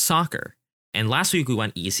 about soccer. And last week we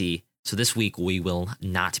went easy, so this week we will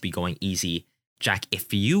not be going easy. Jack,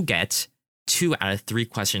 if you get 2 out of 3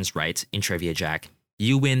 questions right in Trivia Jack,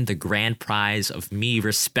 you win the grand prize of me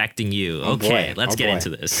respecting you. Okay, let's get into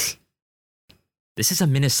this. This is a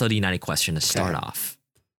Minnesota United question to start off.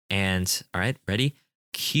 And, all right, ready?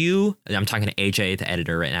 I'm talking to AJ, the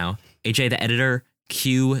editor, right now. AJ, the editor,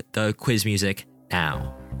 cue the quiz music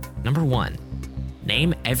now. Number 1,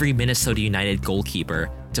 name every Minnesota United goalkeeper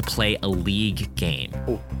to play a league game.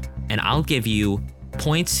 Ooh. And I'll give you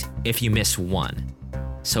points if you miss one.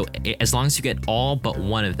 So as long as you get all but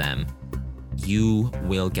one of them, you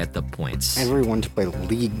will get the points. Everyone to play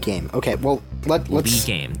league game. Okay, well let's league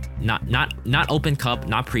game, not Open Cup,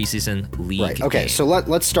 not preseason, league. Right. Okay, game. so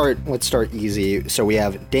let's start easy. So we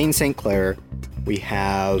have Dane St. Clair, we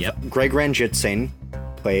have Greg Ranjitsingh,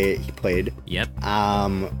 he played. Yep.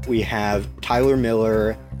 We have Tyler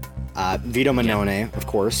Miller, Vito Mannone, of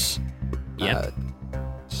course. Yep.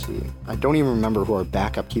 Let's see. I don't even remember who our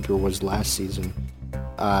backup keeper was last season,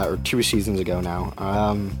 or 2 seasons ago now.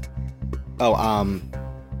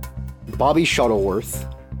 Bobby Shuttleworth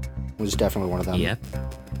was definitely one of them. Yep.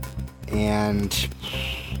 And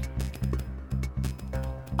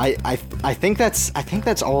I think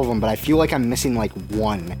that's all of them, but I feel like I'm missing like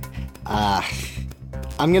one.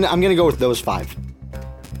 I'm gonna go with those 5.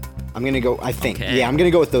 I'm gonna go. I think. Okay. Yeah, I'm gonna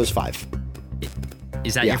go with those 5.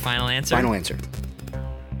 Is that your final answer? Final answer.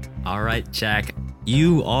 All right, Jack.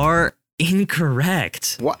 You are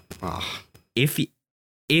incorrect. What? Oh. If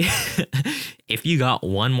you got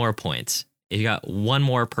one more point, if you got one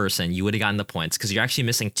more person, you would have gotten the points because you're actually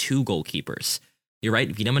missing 2 goalkeepers. You're right,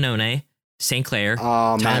 Vito Mannone, St. Clair,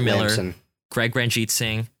 Tyler Miller, Lamson. Greg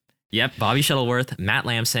Ranjitsingh, yep, Bobby Shuttleworth, Matt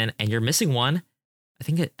Lamson, and you're missing one.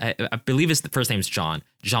 I believe the first name's John.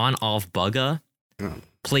 John Alvbugga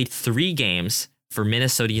played 3 games for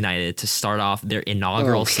Minnesota United to start off their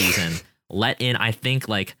inaugural season. Let in, I think,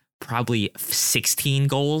 like probably 16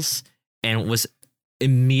 goals and was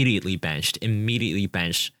immediately benched.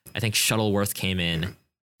 I think Shuttleworth came in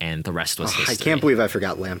and the rest was history. I can't believe I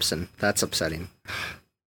forgot Lamson. That's upsetting.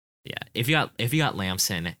 Yeah, if you got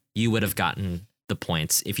Lamson, you would have gotten the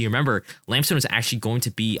points. If you remember, Lamson was actually going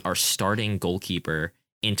to be our starting goalkeeper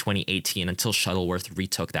in 2018 until Shuttleworth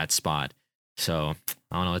retook that spot. So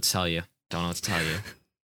I don't know what to tell you.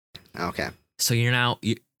 Okay. So you're now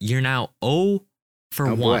 0 for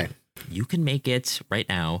 1. Boy. You can make it right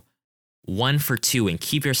now 1 for 2 and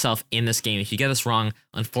keep yourself in this game. If you get this wrong,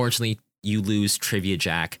 unfortunately, you lose Trivia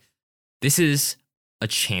Jack. This is a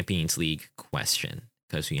Champions League question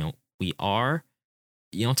because we are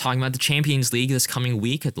talking about the Champions League this coming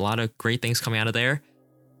week. A lot of great things coming out of there.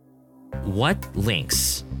 What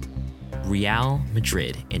links Real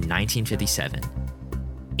Madrid in 1957,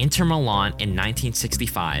 Inter Milan in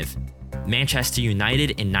 1965, Manchester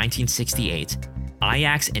United in 1968,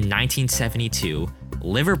 Ajax in 1972,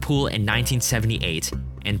 Liverpool in 1978,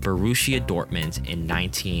 and Borussia Dortmund in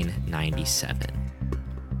 1997?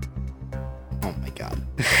 Oh my god.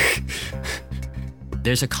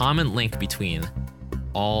 There's a common link between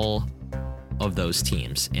all of those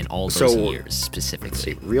teams and all those years specifically. Let's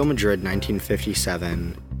see. Real Madrid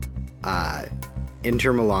 1957,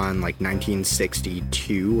 Inter Milan like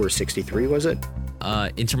 1962 or 63 was it?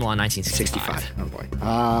 Inter Milan 1965. Oh boy.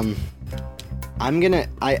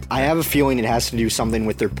 I have a feeling it has to do something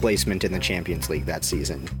with their placement in the Champions League that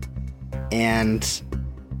season. And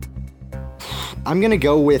I'm going to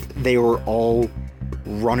go with they were all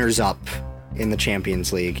runners-up in the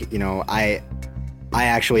Champions League. You know, I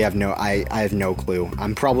actually have I have no clue.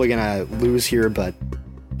 I'm probably going to lose here, but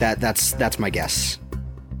that's my guess.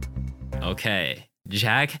 Okay.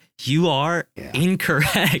 Jack, you are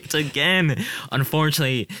incorrect again.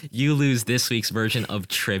 Unfortunately, you lose this week's version of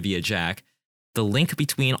trivia, Jack. The link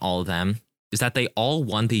between all of them is that they all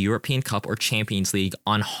won the European Cup or Champions League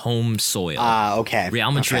on home soil. Okay.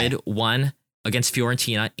 Real Madrid won against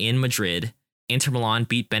Fiorentina in Madrid. Inter Milan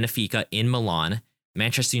beat Benfica in Milan.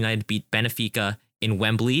 Manchester United beat Benfica in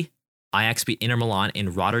Wembley. Ajax beat Inter Milan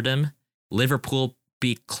in Rotterdam. Liverpool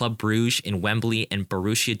beat Club Brugge in Wembley, and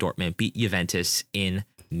Borussia Dortmund beat Juventus in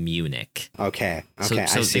Munich. Okay. So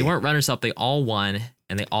they weren't runners-up. They all won,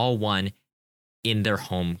 and they all won in their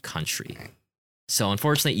home country. Okay. So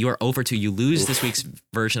unfortunately, you are over to you lose this week's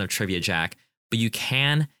version of Trivia, Jack, but you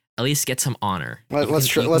can at least get some honor. Let's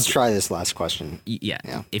try this last question.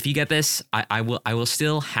 Yeah. If you get this, I will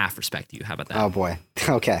still half respect you. How about that? Oh boy.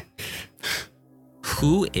 Okay.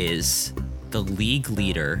 Who is the league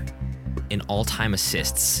leader in all-time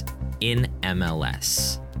assists in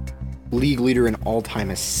MLS? League leader in all-time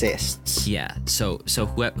assists. Yeah. So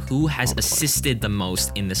who has assisted the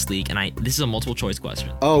most in this league? And this is a multiple choice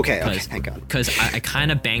question. Oh, okay. Thank God. Because I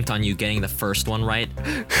kind of banked on you getting the first one right,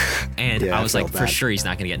 and I was like, for sure he's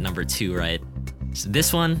not going to get number 2 right. So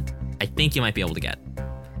this one, I think you might be able to get.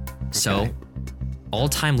 So,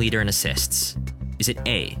 all-time leader in assists. Is it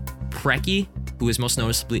A, Preki, who is most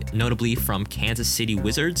notably from Kansas City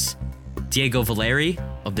Wizards, Diego Valeri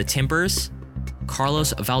of the Timbers,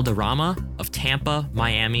 Carlos Valderrama of Tampa,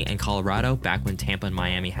 Miami, and Colorado, back when Tampa and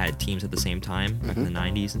Miami had teams at the same time, back in the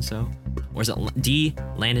 90s and so? Or is it D,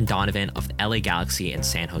 Landon Donovan of the LA Galaxy and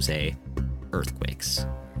San Jose Earthquakes?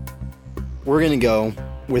 We're going to go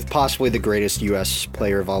with possibly the greatest U.S.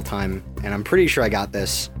 player of all time, and I'm pretty sure I got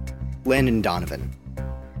this, Landon Donovan.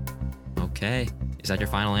 Okay. Is that your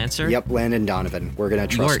final answer? Yep, Landon Donovan. We're going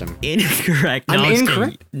to trust him. Incorrect. No, I'm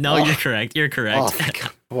incorrect? No, you're correct. You're correct. Oh, my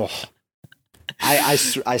God. Oh. I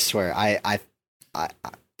swear,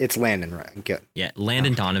 it's Landon, right? Good. Yeah,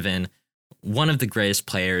 Landon Donovan, one of the greatest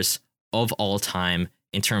players of all time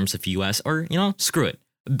in terms of U.S. or, screw it,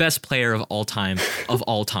 best player of all time, of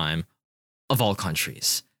all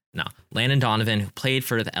countries. Now, Landon Donovan, who played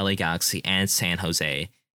for the LA Galaxy and San Jose,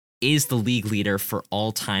 is the league leader for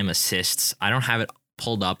all-time assists. I don't have it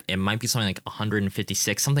pulled up. It might be something like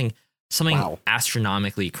 156, something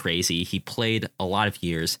astronomically crazy. He played a lot of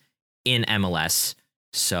years in MLS,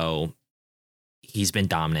 so he's been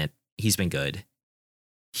dominant. He's been good.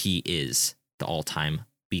 He is the all-time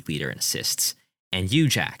league leader in assists. And you,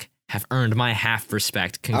 Jack, have earned my half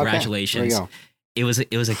respect. Congratulations. Okay, It was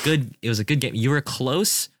a good game. You were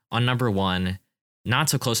close on number 1, not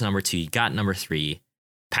so close on number 2. You got number 3.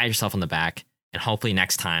 Pat yourself on the back, and hopefully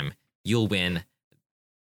next time you'll win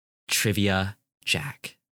Trivia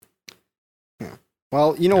Jack. Yeah.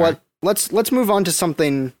 Well, you know what? Let's move on to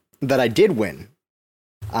something that I did win.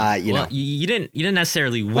 You didn't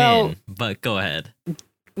necessarily win, but go ahead.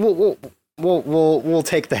 We'll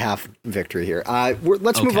take the half victory here.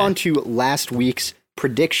 Let's move on to last week's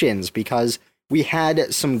predictions, because we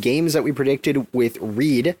had some games that we predicted with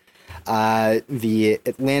Reed, the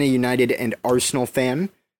Atlanta United and Arsenal fan.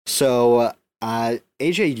 So,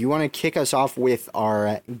 AJ, do you want to kick us off with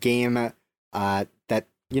our game that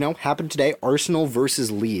happened today? Arsenal versus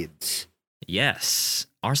Leeds. Yes.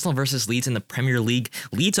 Arsenal versus Leeds in the Premier League.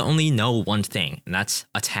 Leeds only know one thing, and that's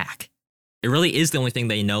attack. It really is the only thing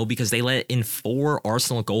they know, because they let in 4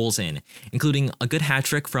 Arsenal goals including a good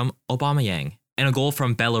hat-trick from Aubameyang and a goal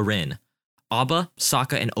from Bellerin. Auba,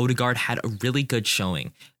 Saka, and Odegaard had a really good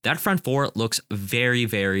showing. That front 4 looks very,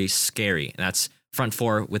 very scary, and that's front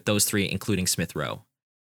 4 with those 3, including Smith Rowe.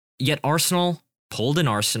 Yet Arsenal pulled an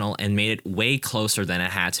Arsenal and made it way closer than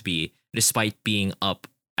it had to be, despite being up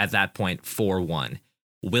at that point 4-1.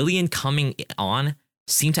 Willian coming on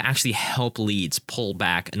seemed to actually help Leeds pull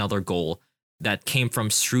back another goal that came from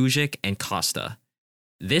Strujic and Costa.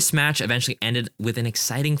 This match eventually ended with an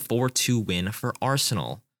exciting 4-2 win for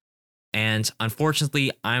Arsenal. And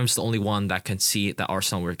unfortunately, I'm the only one that can see that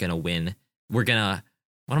Arsenal were going to win. What am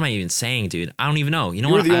I even saying, dude? I don't even know. You know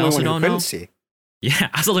what? I also don't know. See. Yeah,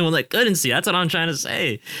 I was the only one that couldn't see. That's what I'm trying to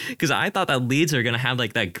say. Because I thought that Leeds are going to have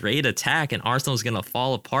like that great attack and Arsenal's going to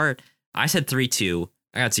fall apart. I said 3-2.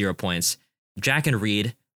 I got 0 points. Jack and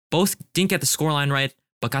Reed both didn't get the scoreline right,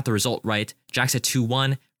 but got the result right. Jack said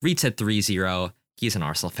 2-1. Reed said 3-0. He's an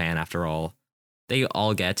Arsenal fan after all. They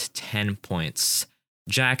all get 10 points.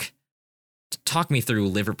 Jack, talk me through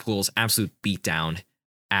Liverpool's absolute beatdown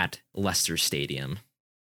at Leicester Stadium.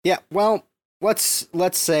 Yeah, well, let's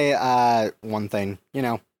say one thing.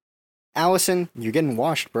 Allison, you're getting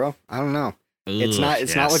washed, bro. I don't know. It's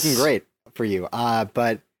not looking great for you.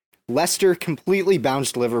 But Leicester completely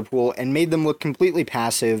bounced Liverpool and made them look completely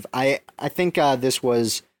passive. I think this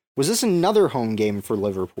was this another home game for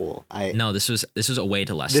Liverpool? No, this was away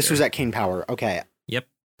to Leicester. This was at King Power. Okay. Yep.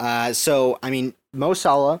 So I mean, Mo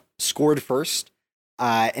Salah scored first,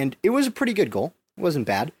 and it was a pretty good goal. It wasn't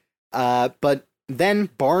bad. But then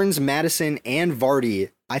Barnes, Maddison, and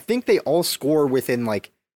Vardy, I think they all score within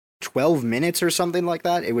like 12 minutes or something like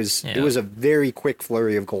that. It was a very quick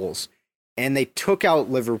flurry of goals, and they took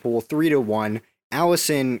out Liverpool 3-1.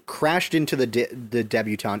 Allison crashed into the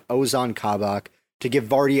debutant Ozan Kabak to give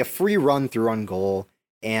Vardy a free run through on goal,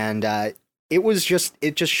 and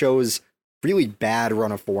it just shows really bad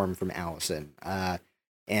run of form from Allison.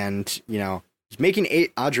 And he's making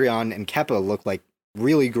Adrian and Kepa look like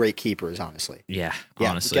really great keepers, honestly. Yeah,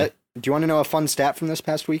 honestly. Do you want to know a fun stat from this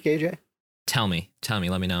past week, AJ? Tell me,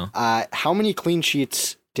 let me know. How many clean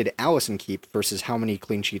sheets did Allison keep versus how many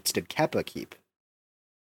clean sheets did Kepa keep?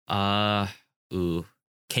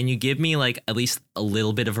 Can you give me like at least a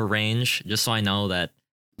little bit of a range, just so I know that?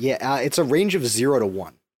 Yeah, it's a range of 0 to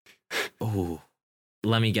 1. Ooh,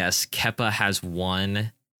 let me guess. Kepa has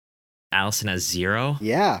 1, Allison has 0.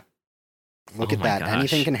 Yeah, look at that. Gosh.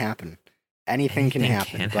 Anything can happen. Anything can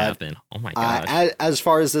happen. Oh my gosh. As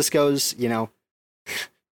far as this goes,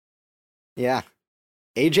 yeah,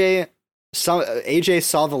 AJ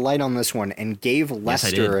saw the light on this one and gave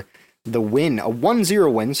Leicester the win, a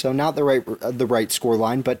 1-0 win, so not the right score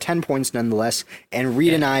line, but 10 points nonetheless. And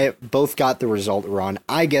Reed and I both got the result wrong.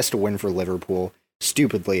 I guessed a win for Liverpool,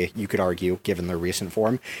 stupidly, you could argue, given their recent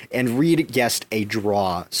form, and Reed guessed a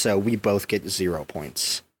draw, so we both get 0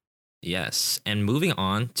 points. Yes, and moving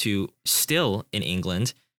on to still in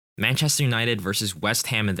England, Manchester United versus West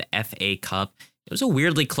Ham in the FA Cup. It was a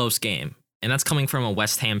weirdly close game, and that's coming from a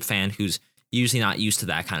West Ham fan who's usually not used to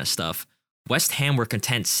that kind of stuff. West Ham were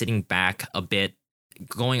content sitting back a bit,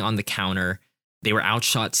 going on the counter. They were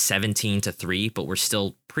outshot 17-3, but were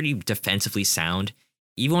still pretty defensively sound.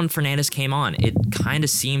 Even when Fernandes came on, it kind of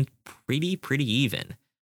seemed pretty even.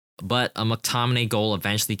 But a McTominay goal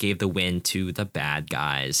eventually gave the win to the bad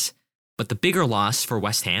guys. But the bigger loss for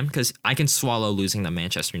West Ham, because I can swallow losing to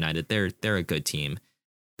Manchester United, they're a good team.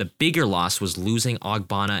 The bigger loss was losing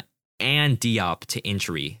Ogbonna and Diop to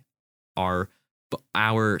injury. Our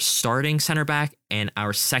starting center back and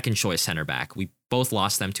our second choice center back, we both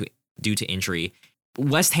lost them due to injury.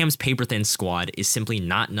 West Ham's paper-thin squad is simply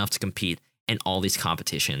not enough to compete in all these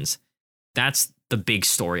competitions. That's the big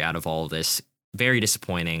story out of all of this. Very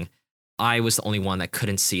disappointing. I was the only one that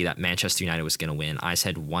couldn't see that Manchester United was going to win. I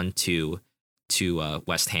said 1-2 to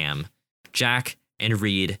West Ham. Jack and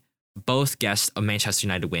Reed both guessed a Manchester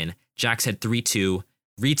United win. Jack said 3-2.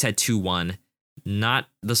 Reed said 2-1. Not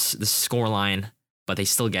the scoreline, but they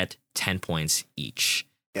still get 10 points each.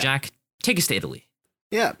 Yeah. Jack, take us to Italy.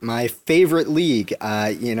 Yeah, my favorite league,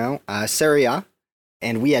 Serie A.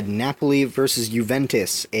 And we had Napoli versus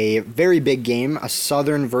Juventus, a very big game, a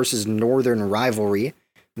southern versus northern rivalry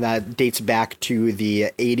that dates back to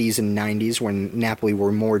the 80s and 90s when Napoli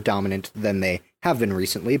were more dominant than they have been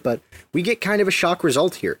recently. But we get kind of a shock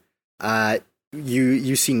result here.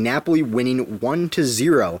 You see Napoli winning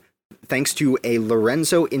 1-0 thanks to a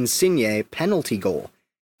Lorenzo Insigne penalty goal.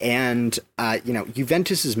 And,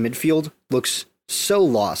 Juventus's midfield looks so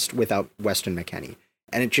lost without Weston McKennie.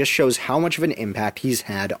 And it just shows how much of an impact he's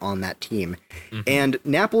had on that team. Mm-hmm. And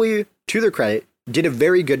Napoli, to their credit, did a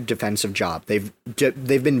very good defensive job. They've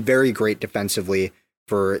been very great defensively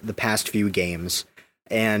for the past few games.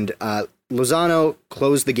 And Lozano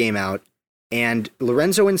closed the game out. And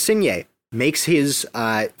Lorenzo Insigne makes his,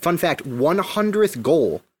 fun fact, 100th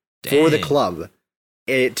goal for the club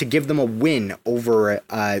to give them a win over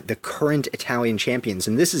the current Italian champions.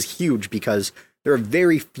 And this is huge because there are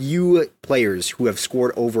very few players who have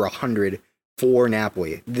scored over 100 for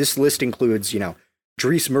Napoli. This list includes,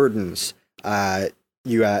 Dries Mertens.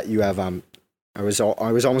 You have I was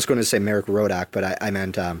almost going to say Marek Rodak, but I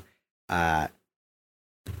meant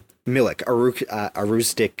Milik,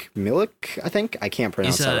 Arustik Milik. I think I can't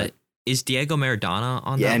pronounce that right. Is Diego Maradona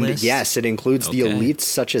on that list? Yes, it includes the elites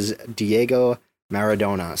such as Diego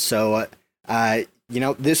Maradona. So,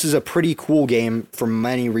 this is a pretty cool game for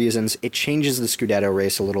many reasons. It changes the Scudetto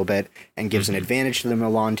race a little bit and gives an advantage to the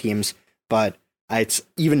Milan teams, but it's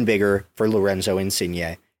even bigger for Lorenzo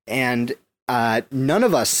Insigne. And none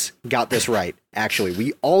of us got this right, actually.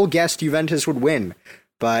 We all guessed Juventus would win,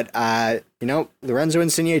 but, Lorenzo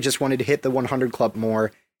Insigne just wanted to hit the 100 club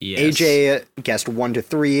more. Yes. AJ guessed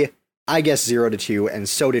 1-3. I guessed 0-2, and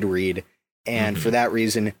so did Reed. And for that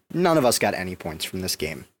reason, none of us got any points from this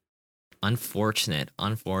game. Unfortunate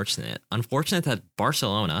that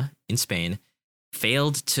Barcelona in Spain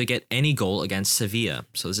failed to get any goal against Sevilla.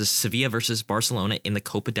 So this is Sevilla versus Barcelona in the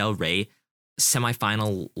Copa del Rey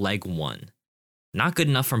semifinal leg 1. Not good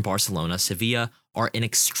enough from Barcelona. Sevilla are an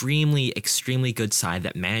extremely, extremely good side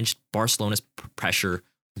that managed Barcelona's pressure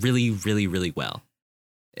really, really, really well.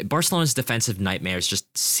 Barcelona's defensive nightmares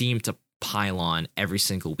just seem to pile on every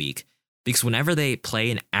single week because whenever they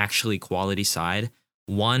play an actually quality side,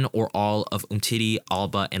 one or all of Umtiti,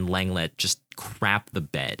 Alba, and Lenglet just crap the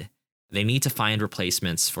bed. They need to find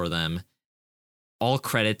replacements for them. All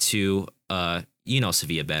credit to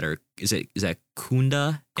Sevilla better. Is that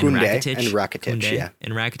Kunda and Rakitic?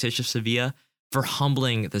 And Rakitic of Sevilla for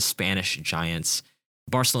humbling the Spanish giants.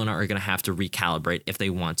 Barcelona are going to have to recalibrate if they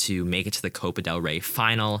want to make it to the Copa del Rey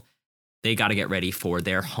final. They got to get ready for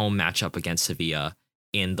their home matchup against Sevilla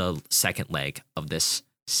in the second leg of this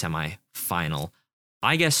semi-final.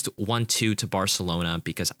 I guessed 1-2 to Barcelona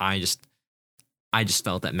because I just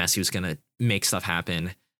felt that Messi was going to make stuff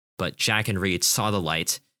happen. But Jack and Reed saw the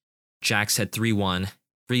light. Jack said 3-1.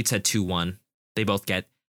 Reed said 2-1. They both get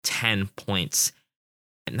 10 points.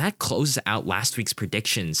 And that closes out last week's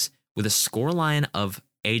predictions with a scoreline of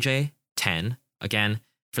AJ 10. Again,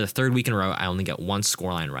 for the third week in a row, I only get one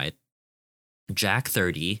scoreline right. Jack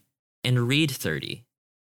 30 and Reed 30.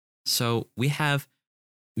 So we have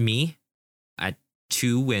me at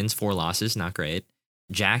 2 wins, 4 losses, not great.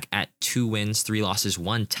 Jack at 2 wins, 3 losses,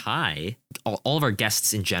 1 tie. All of our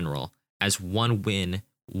guests in general as 1 win,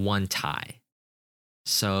 1 tie.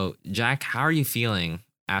 So, Jack, how are you feeling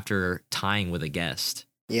after tying with a guest?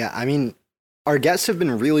 Yeah, I mean, our guests have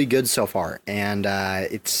been really good so far, and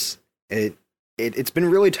it's been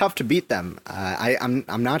really tough to beat them. I'm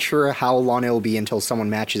not sure how long it will be until someone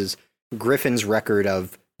matches Griffin's record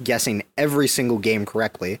of guessing every single game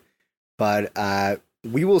correctly, but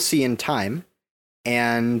we will see in time.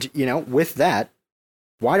 And, with that,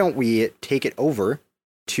 why don't we take it over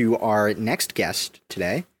to our next guest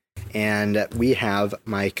today? And we have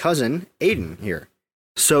my cousin, Aiden, here.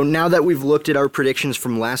 So now that we've looked at our predictions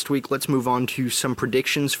from last week, let's move on to some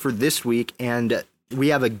predictions for this week. And we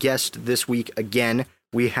have a guest this week again.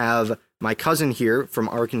 We have my cousin here from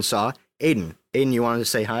Arkansas, Aiden. Aiden, you wanted to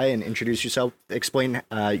say hi and introduce yourself, explain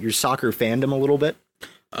your soccer fandom a little bit?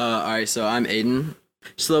 All right, so I'm Aiden.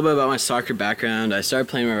 Just a little bit about my soccer background. I started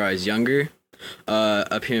playing when I was younger,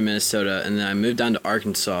 up here in Minnesota, and then I moved down to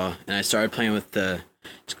Arkansas, and I started playing with the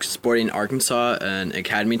Sporting Arkansas, an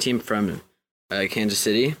academy team from Kansas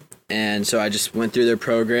City. And so I just went through their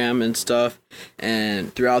program and stuff,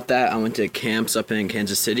 and throughout that, I went to camps up in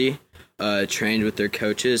Kansas City, trained with their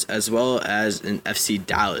coaches, as well as in FC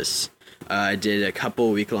Dallas. I did a couple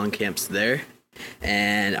week-long camps there,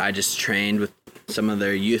 and I just trained with some of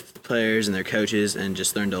their youth players and their coaches and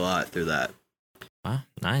just learned a lot through that. Wow,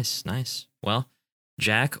 nice. Well,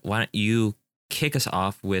 Jack, why don't you kick us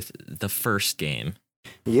off with the first game?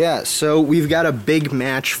 Yeah, so we've got a big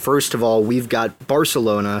match. First of all, we've got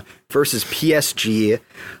Barcelona versus PSG.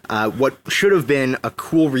 What should have been a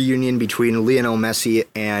cool reunion between Lionel Messi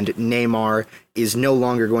and Neymar is no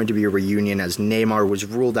longer going to be a reunion as Neymar was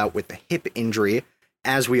ruled out with a hip injury.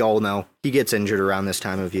 As we all know, he gets injured around this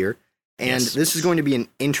time of year. And This is going to be an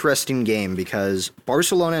interesting game because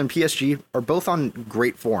Barcelona and PSG are both on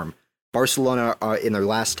great form. Barcelona in their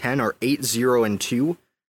last 10 are 8-0-2,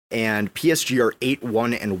 and PSG are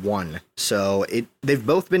 8-1-1. So they've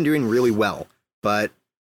both been doing really well. But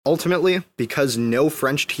ultimately, because no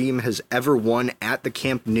French team has ever won at the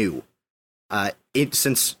Camp Nou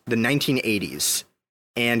since the 1980s,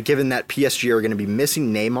 and given that PSG are going to be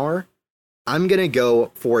missing Neymar, I'm going to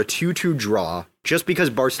go for a 2-2 draw just because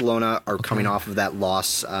Barcelona are coming off of that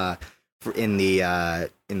loss in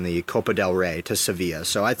the Copa del Rey to Sevilla.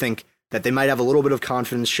 So I think that they might have a little bit of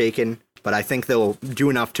confidence shaken, but I think they'll do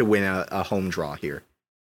enough to win a home draw here.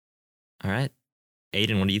 All right.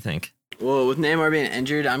 Aiden, what do you think? Well, with Neymar being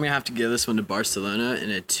injured, I'm going to have to give this one to Barcelona in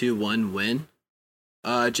a 2-1 win.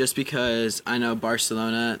 Just because I know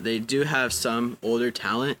Barcelona, they do have some older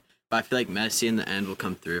talent, but I feel like Messi in the end will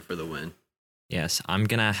come through for the win. Yes, I'm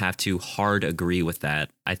going to have to hard agree with that.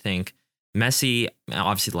 I think Messi,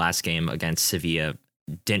 obviously the last game against Sevilla,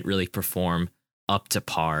 didn't really perform up to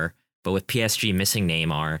par. But with PSG missing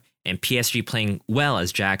Neymar and PSG playing well,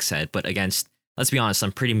 as Jack said, but against, let's be honest,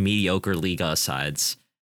 some pretty mediocre Liga sides,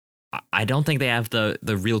 I don't think they have the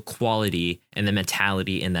real quality and the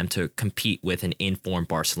mentality in them to compete with an informed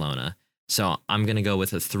Barcelona. So I'm going to go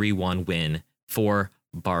with a 3-1 win for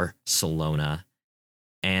Barcelona.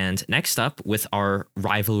 And next up, with our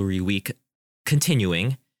rivalry week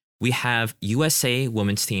continuing, we have USA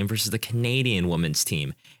women's team versus the Canadian women's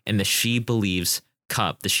team and the She Believes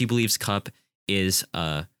Cup. The She Believes Cup is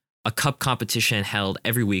a cup competition held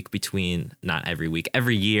every year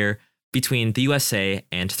between the USA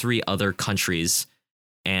and 3 other countries.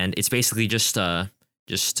 And it's basically just a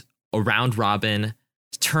round robin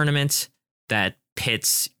tournament that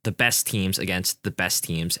pits the best teams against the best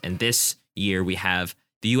teams. And this year we have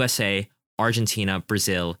the USA, Argentina,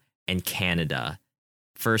 Brazil, and Canada.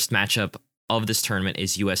 First matchup of this tournament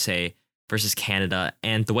is USA versus Canada.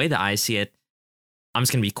 And the way that I see it, I'm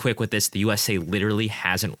just going to be quick with this. The USA literally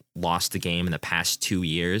hasn't lost a game in the past 2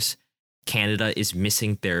 years. Canada is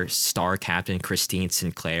missing their star captain, Christine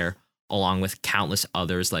Sinclair, along with countless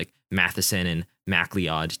others like Matheson and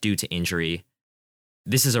MacLeod due to injury.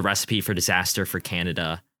 This is a recipe for disaster for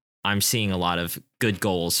Canada. I'm seeing a lot of good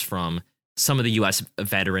goals from some of the U.S.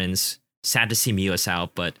 veterans. Sad to see Mios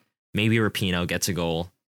out, but maybe Rapinoe gets a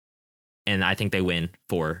goal. And I think they win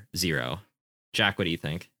 4-0. Jack, what do you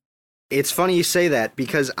think? It's funny you say that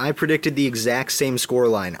because I predicted the exact same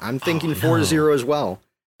scoreline. I'm thinking 4-0 as well.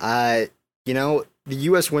 The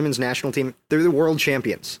U.S. women's national team, they're the world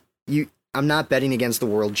champions. I'm not betting against the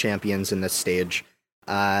world champions in this stage.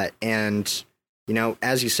 And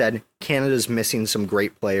as you said, Canada's missing some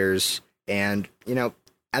great players. And,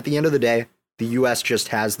 at the end of the day, the U.S. just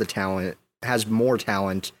has the talent, has more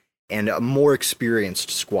talent, and a more experienced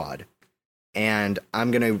squad. And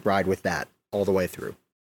I'm going to ride with that all the way through.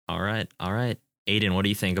 All right. Aiden, what do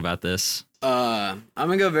you think about this? I'm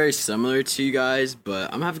going to go very similar to you guys, but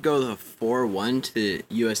I'm going to have to go with a 4-1 to the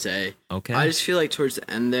USA. Okay. I just feel like towards the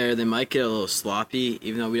end there, they might get a little sloppy,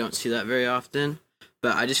 even though we don't see that very often.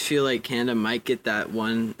 But I just feel like Canada might get that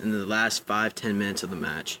one in the last 5-10 minutes of the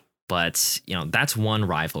match. But, that's one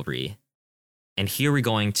rivalry. And here we're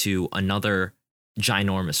going to another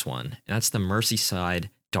ginormous one. And that's the Merseyside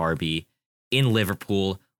Derby in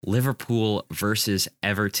Liverpool. Liverpool versus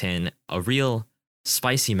Everton. A real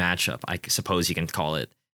spicy matchup, I suppose you can call it.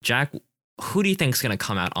 Jack, who do you think is going to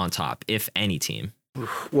come out on top, if any team?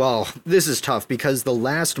 Well, this is tough because the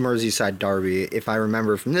last Merseyside Derby, if I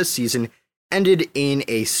remember from this season, ended in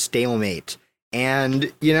a stalemate.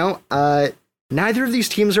 And, neither of these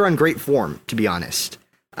teams are on great form, to be honest.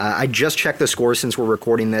 I just checked the score since we're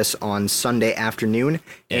recording this on Sunday afternoon,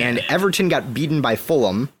 and Everton got beaten by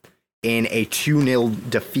Fulham in a 2-0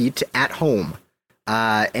 defeat at home.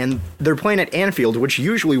 And they're playing at Anfield, which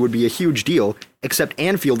usually would be a huge deal, except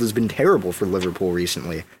Anfield has been terrible for Liverpool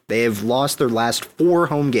recently. They have lost their last 4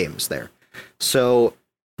 home games there. So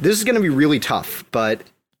this is going to be really tough, but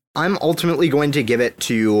I'm ultimately going to give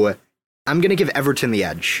Everton the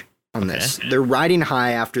edge on this. They're riding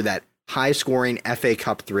high after that high-scoring FA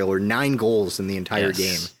Cup thriller, 9 goals in the entire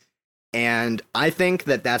game. And I think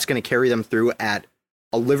that that's going to carry them through at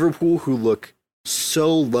a Liverpool who look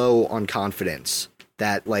so low on confidence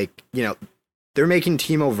that, they're making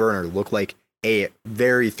Timo Werner look like a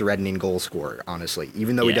very threatening goal scorer, honestly,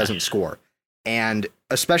 even though he doesn't score. And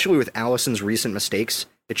especially with Alisson's recent mistakes,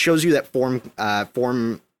 it shows you that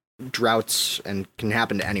form droughts and can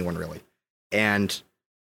happen to anyone, really. And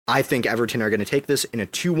I think Everton are going to take this in a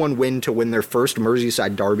 2-1 win to win their first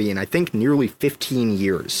Merseyside derby in, I think, nearly 15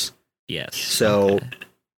 years. Yes. So,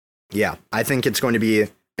 I think it's going to be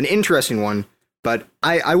an interesting one, but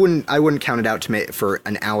I wouldn't count it out for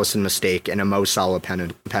an Alisson mistake and a Mo Salah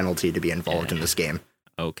penalty to be involved in this game.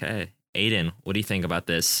 Okay. Aiden, what do you think about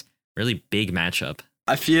this really big matchup?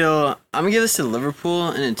 I feel I'm going to give this to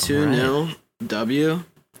Liverpool in a 2-0 W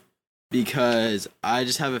because I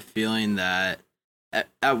just have a feeling that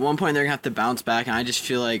at one point they're going to have to bounce back, and I just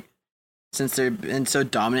feel like since they've been so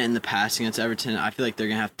dominant in the past against Everton, I feel like they're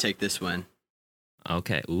going to have to take this win.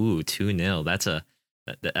 Okay. Ooh, 2-0. That's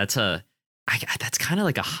kind of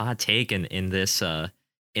like a hot take in this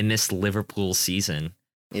Liverpool season.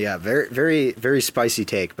 Yeah, very, very, very spicy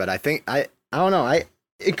take, but I think I don't know.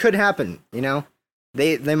 It could happen,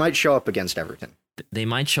 They might show up against Everton. They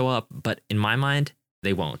might show up, but in my mind,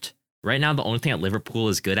 they won't. Right now, the only thing that Liverpool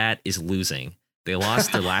is good at is losing. They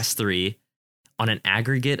lost their last 3 on an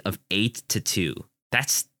aggregate of 8-2.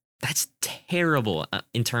 That's terrible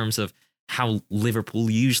in terms of how Liverpool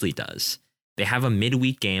usually does. They have a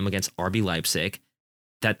midweek game against RB Leipzig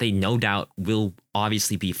that they no doubt will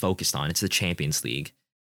obviously be focused on. It's the Champions League.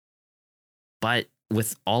 But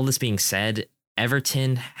with all this being said,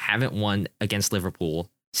 Everton haven't won against Liverpool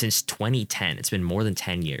since 2010. It's been more than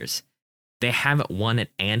 10 years. They haven't won at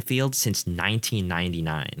Anfield since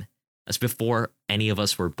 1999. That's before any of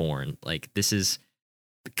us were born. This is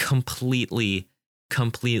completely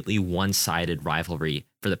one-sided rivalry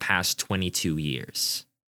for the past 22 years.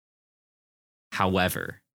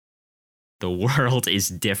 However, The world is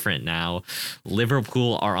different now.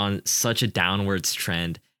 Liverpool are on such a downwards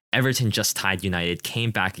trend. Everton just tied United,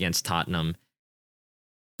 came back against Tottenham.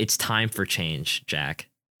 It's time for change, Jack.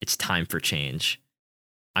 It's time for change.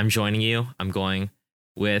 I'm joining you. I'm going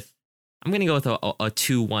to go with a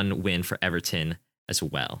 2-1 win for Everton as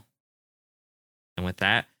well. And with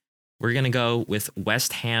that, we're going to go with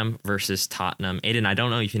West Ham versus Tottenham. Aiden, I don't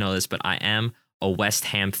know if you know this, but I am a West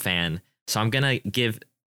Ham fan. So I'm going to give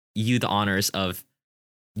you the honors of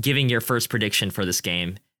giving your first prediction for this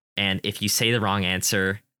game. And if you say the wrong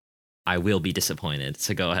answer, I will be disappointed.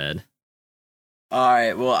 So go ahead. All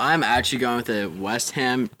right. Well, I'm actually going with a West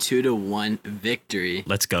Ham 2-1 victory.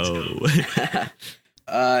 Let's go.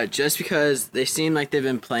 Just because they seem like they've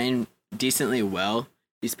been playing decently well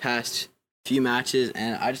these past few matches,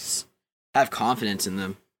 and I just have confidence in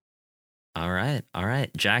them. All right.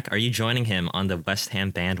 Jack, are you joining him on the West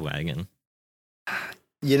Ham bandwagon?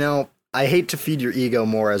 You know, I hate to feed your ego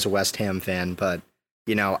more as a West Ham fan, but,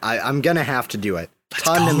 you know, I'm going to have to do it.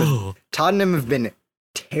 Tottenham have been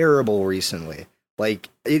terrible recently. Like,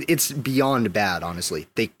 it's beyond bad, honestly.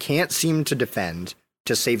 They can't seem to defend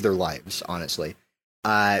to save their lives, honestly.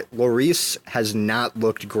 Lloris has not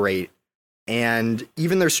looked great, and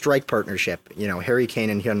even their strike partnership, you know, Harry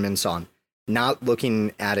Kane and Heung-min Son, not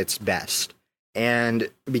looking at its best. And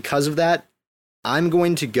because of that, I'm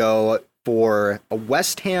going to go for a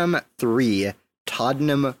West Ham 3,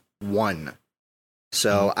 Tottenham 1.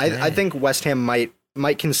 So okay. I think West Ham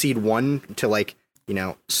might concede 1 to, like, you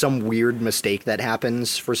know, some weird mistake that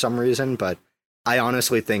happens for some reason, but I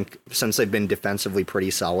honestly think since they've been defensively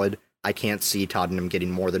pretty solid, I can't see Tottenham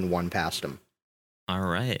getting more than 1 past them. All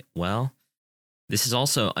right. Well, this is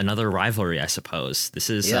also another rivalry, I suppose. This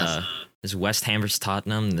is West Ham versus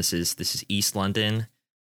Tottenham. This is East London.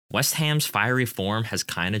 West Ham's fiery form has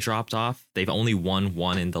kind of dropped off. They've only won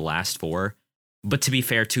 1 in the last 4. But to be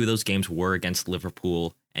fair, 2 of those games were against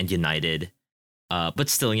Liverpool and United. But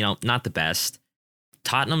still, you know, not the best.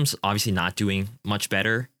 Tottenham's obviously not doing much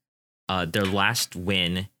better. Their last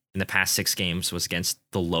win in the past 6 games was against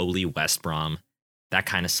the lowly West Brom. That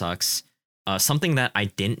kind of sucks. Something that I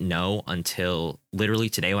didn't know until literally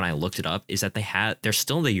today when I looked it up is that they're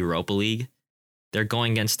still in the Europa League. They're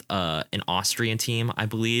going against an Austrian team, I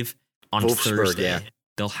believe, on Thursday. Yeah.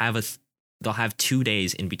 They'll have 2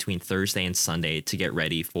 days in between Thursday and Sunday to get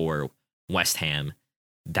ready for West Ham.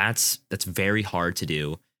 That's very hard to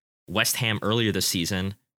do. West Ham earlier this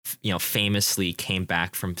season, you know, famously came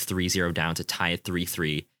back from 3-0 down to tie at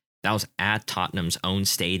 3-3. That was at Tottenham's own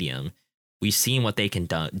stadium. We've seen what they can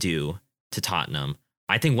do to Tottenham.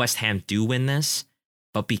 I think West Ham do win this,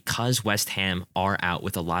 but because West Ham are out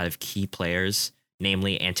with a lot of key players,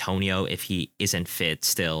 namely Antonio, if he isn't fit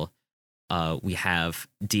still, we have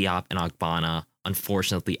Diop and Ogbonna,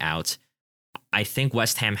 unfortunately out. I think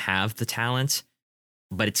West Ham have the talent,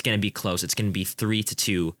 but it's going to be close. It's going to be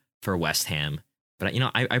 3-2 for West Ham. But, you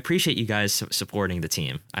know, I appreciate you guys supporting the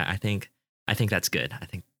team. I think that's good. I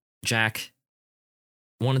think, Jack,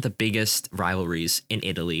 one of the biggest rivalries in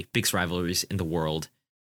Italy, biggest rivalries in the world.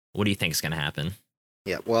 What do you think is going to happen?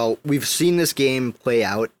 Yeah, well, we've seen this game play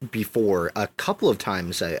out before a couple of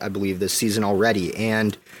times, I believe, this season already.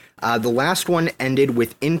 And the last one ended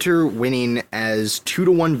with Inter winning as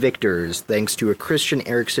 2-1 victors, thanks to a Christian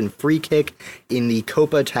Eriksen free kick in the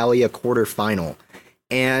Coppa Italia quarterfinal.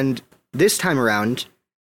 And this time around,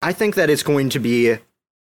 I think that it's going to be,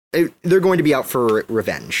 they're going to be out for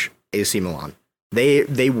revenge, AC Milan.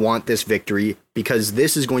 They want this victory because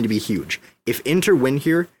this is going to be huge. If Inter win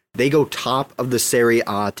here, they go top of the Serie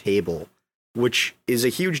A table, which is a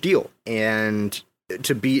huge deal. And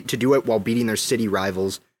to do it while beating their city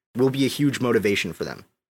rivals will be a huge motivation for them.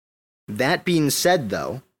 That being said,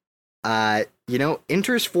 though, you know,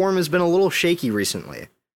 Inter's form has been a little shaky recently.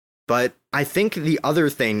 But I think the other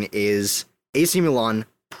thing is AC Milan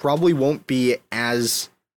probably won't be as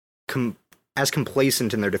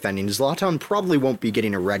complacent in their defending. Zlatan probably won't be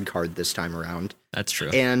getting a red card this time around. That's true.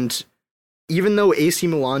 And even though AC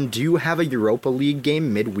Milan do have a Europa League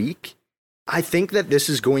game midweek, I think that this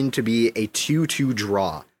is going to be a 2-2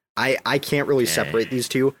 draw. I can't really separate these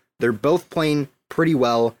two. They're both playing pretty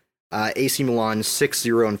well. AC Milan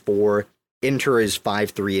 6-0-4. Inter is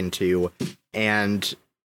 5-3-2. And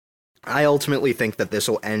I ultimately think that this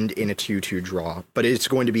will end in a 2-2 draw, but it's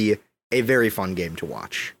going to be a very fun game to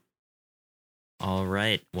watch. All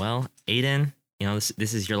right. Well, Aiden, you know,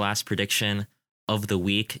 this is your last prediction of the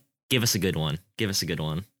week. Give us a good one.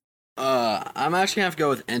 I'm actually gonna have to go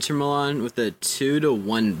with Inter Milan with a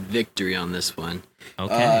 2-1 victory on this one.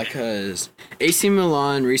 Okay. Because AC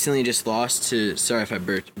Milan recently just lost to, sorry if I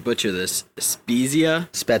butcher this, Spezia,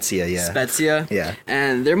 yeah. Spezia. Yeah.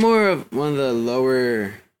 And they're more of one of the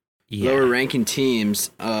lower Yeah. ranking teams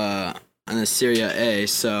on the Serie A.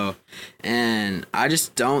 So, and I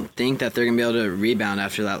just don't think that they're gonna be able to rebound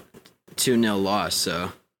after that 2-0 loss.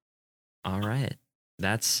 So, All right.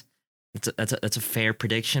 That's a fair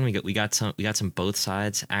prediction. We got some both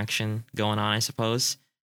sides action going on, I suppose.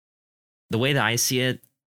 The way that I see it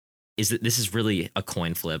is that this is really a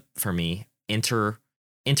coin flip for me. Inter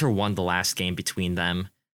won the last game between them.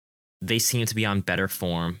 They seem to be on better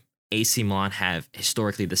form. AC Milan have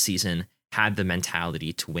historically this season had the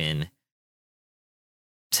mentality to win.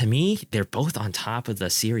 To me, they're both on top of the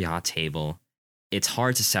Serie A table. It's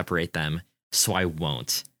hard to separate them, so I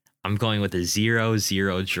won't. I'm going with a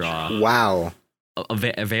 0-0 draw. Wow.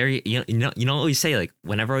 A very you know what we say, like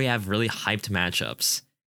whenever we have really hyped matchups,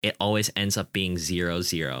 it always ends up being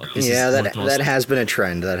 0-0. That has been a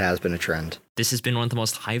trend. This has been one of the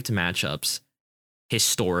most hyped matchups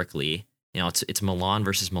historically. It's Milan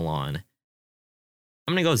versus Milan.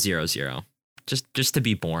 I'm gonna go 0-0, just to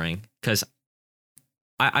be boring, because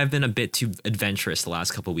I've been a bit too adventurous the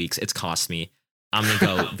last couple of weeks. It's cost me. I'm gonna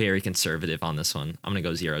go very conservative on this one. I'm gonna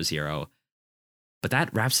go 0-0. But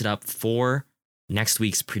that wraps it up for next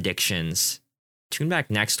week's predictions. Tune back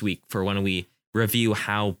next week for when we review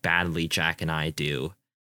how badly Jack and I do.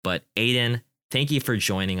 But Aiden, thank you for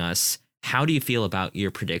joining us. How do you feel about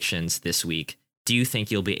your predictions this week? Do you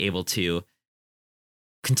think you'll be able to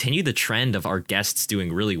continue the trend of our guests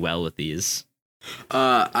doing really well with these?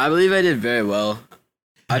 I believe I did very well.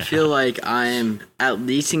 I feel like I'm at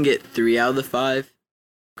least can get 3 out of the 5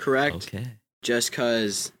 correct. Okay. Just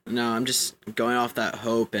because, I'm just going off that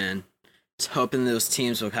hope and just hoping those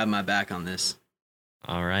teams will have my back on this.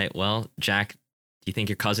 All right. Well, Jack, do you think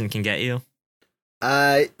your cousin can get you?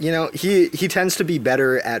 He tends to be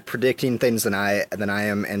better at predicting things than I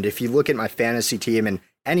am, and if you look at my fantasy team and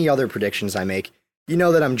any other predictions I make, you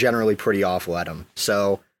know that I'm generally pretty awful at them.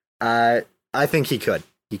 So, I think he could.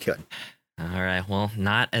 All right. Well,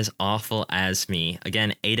 not as awful as me.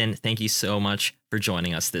 Again, Aiden, thank you so much for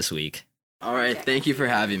joining us this week. All right. Thank you for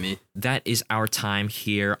having me. That is our time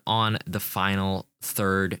here on the final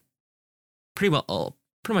third. Pretty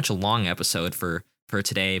much a long episode for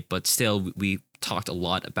today, but still we talked a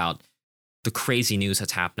lot about the crazy news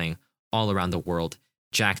that's happening all around the world.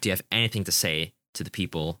 Jack, do you have anything to say to the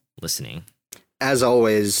people listening? As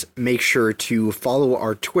always, make sure to follow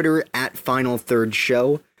our Twitter at Final Third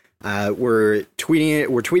Show. We're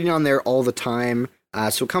tweeting on there all the time.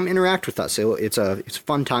 So come interact with us. It's a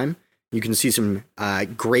fun time. You can see some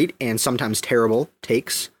great and sometimes terrible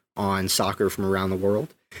takes on soccer from around the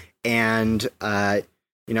world. And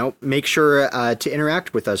make sure to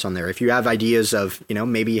interact with us on there. If you have ideas of,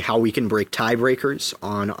 maybe how we can break tiebreakers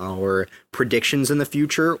on our predictions in the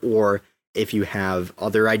future, or if you have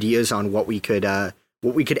other ideas on what we could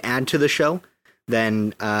add to the show,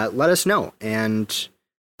 then let us know. And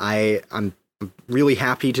I'm really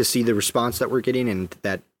happy to see the response that we're getting, and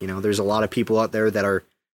that, there's a lot of people out there that are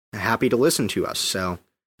happy to listen to us. So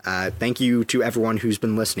thank you to everyone who's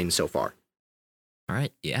been listening so far. All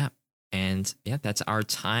right. Yeah. And yeah, that's our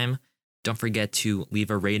time. Don't forget to leave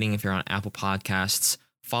a rating if you're on Apple Podcasts.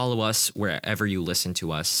 Follow us wherever you listen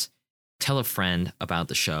to us. Tell a friend about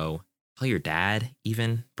the show. Tell your dad,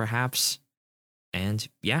 even, perhaps. And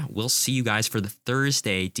yeah, we'll see you guys for the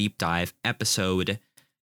Thursday deep dive episode.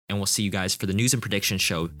 And we'll see you guys for the news and prediction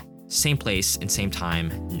show. Same place and same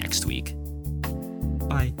time next week.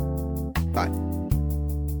 Bye. Bye.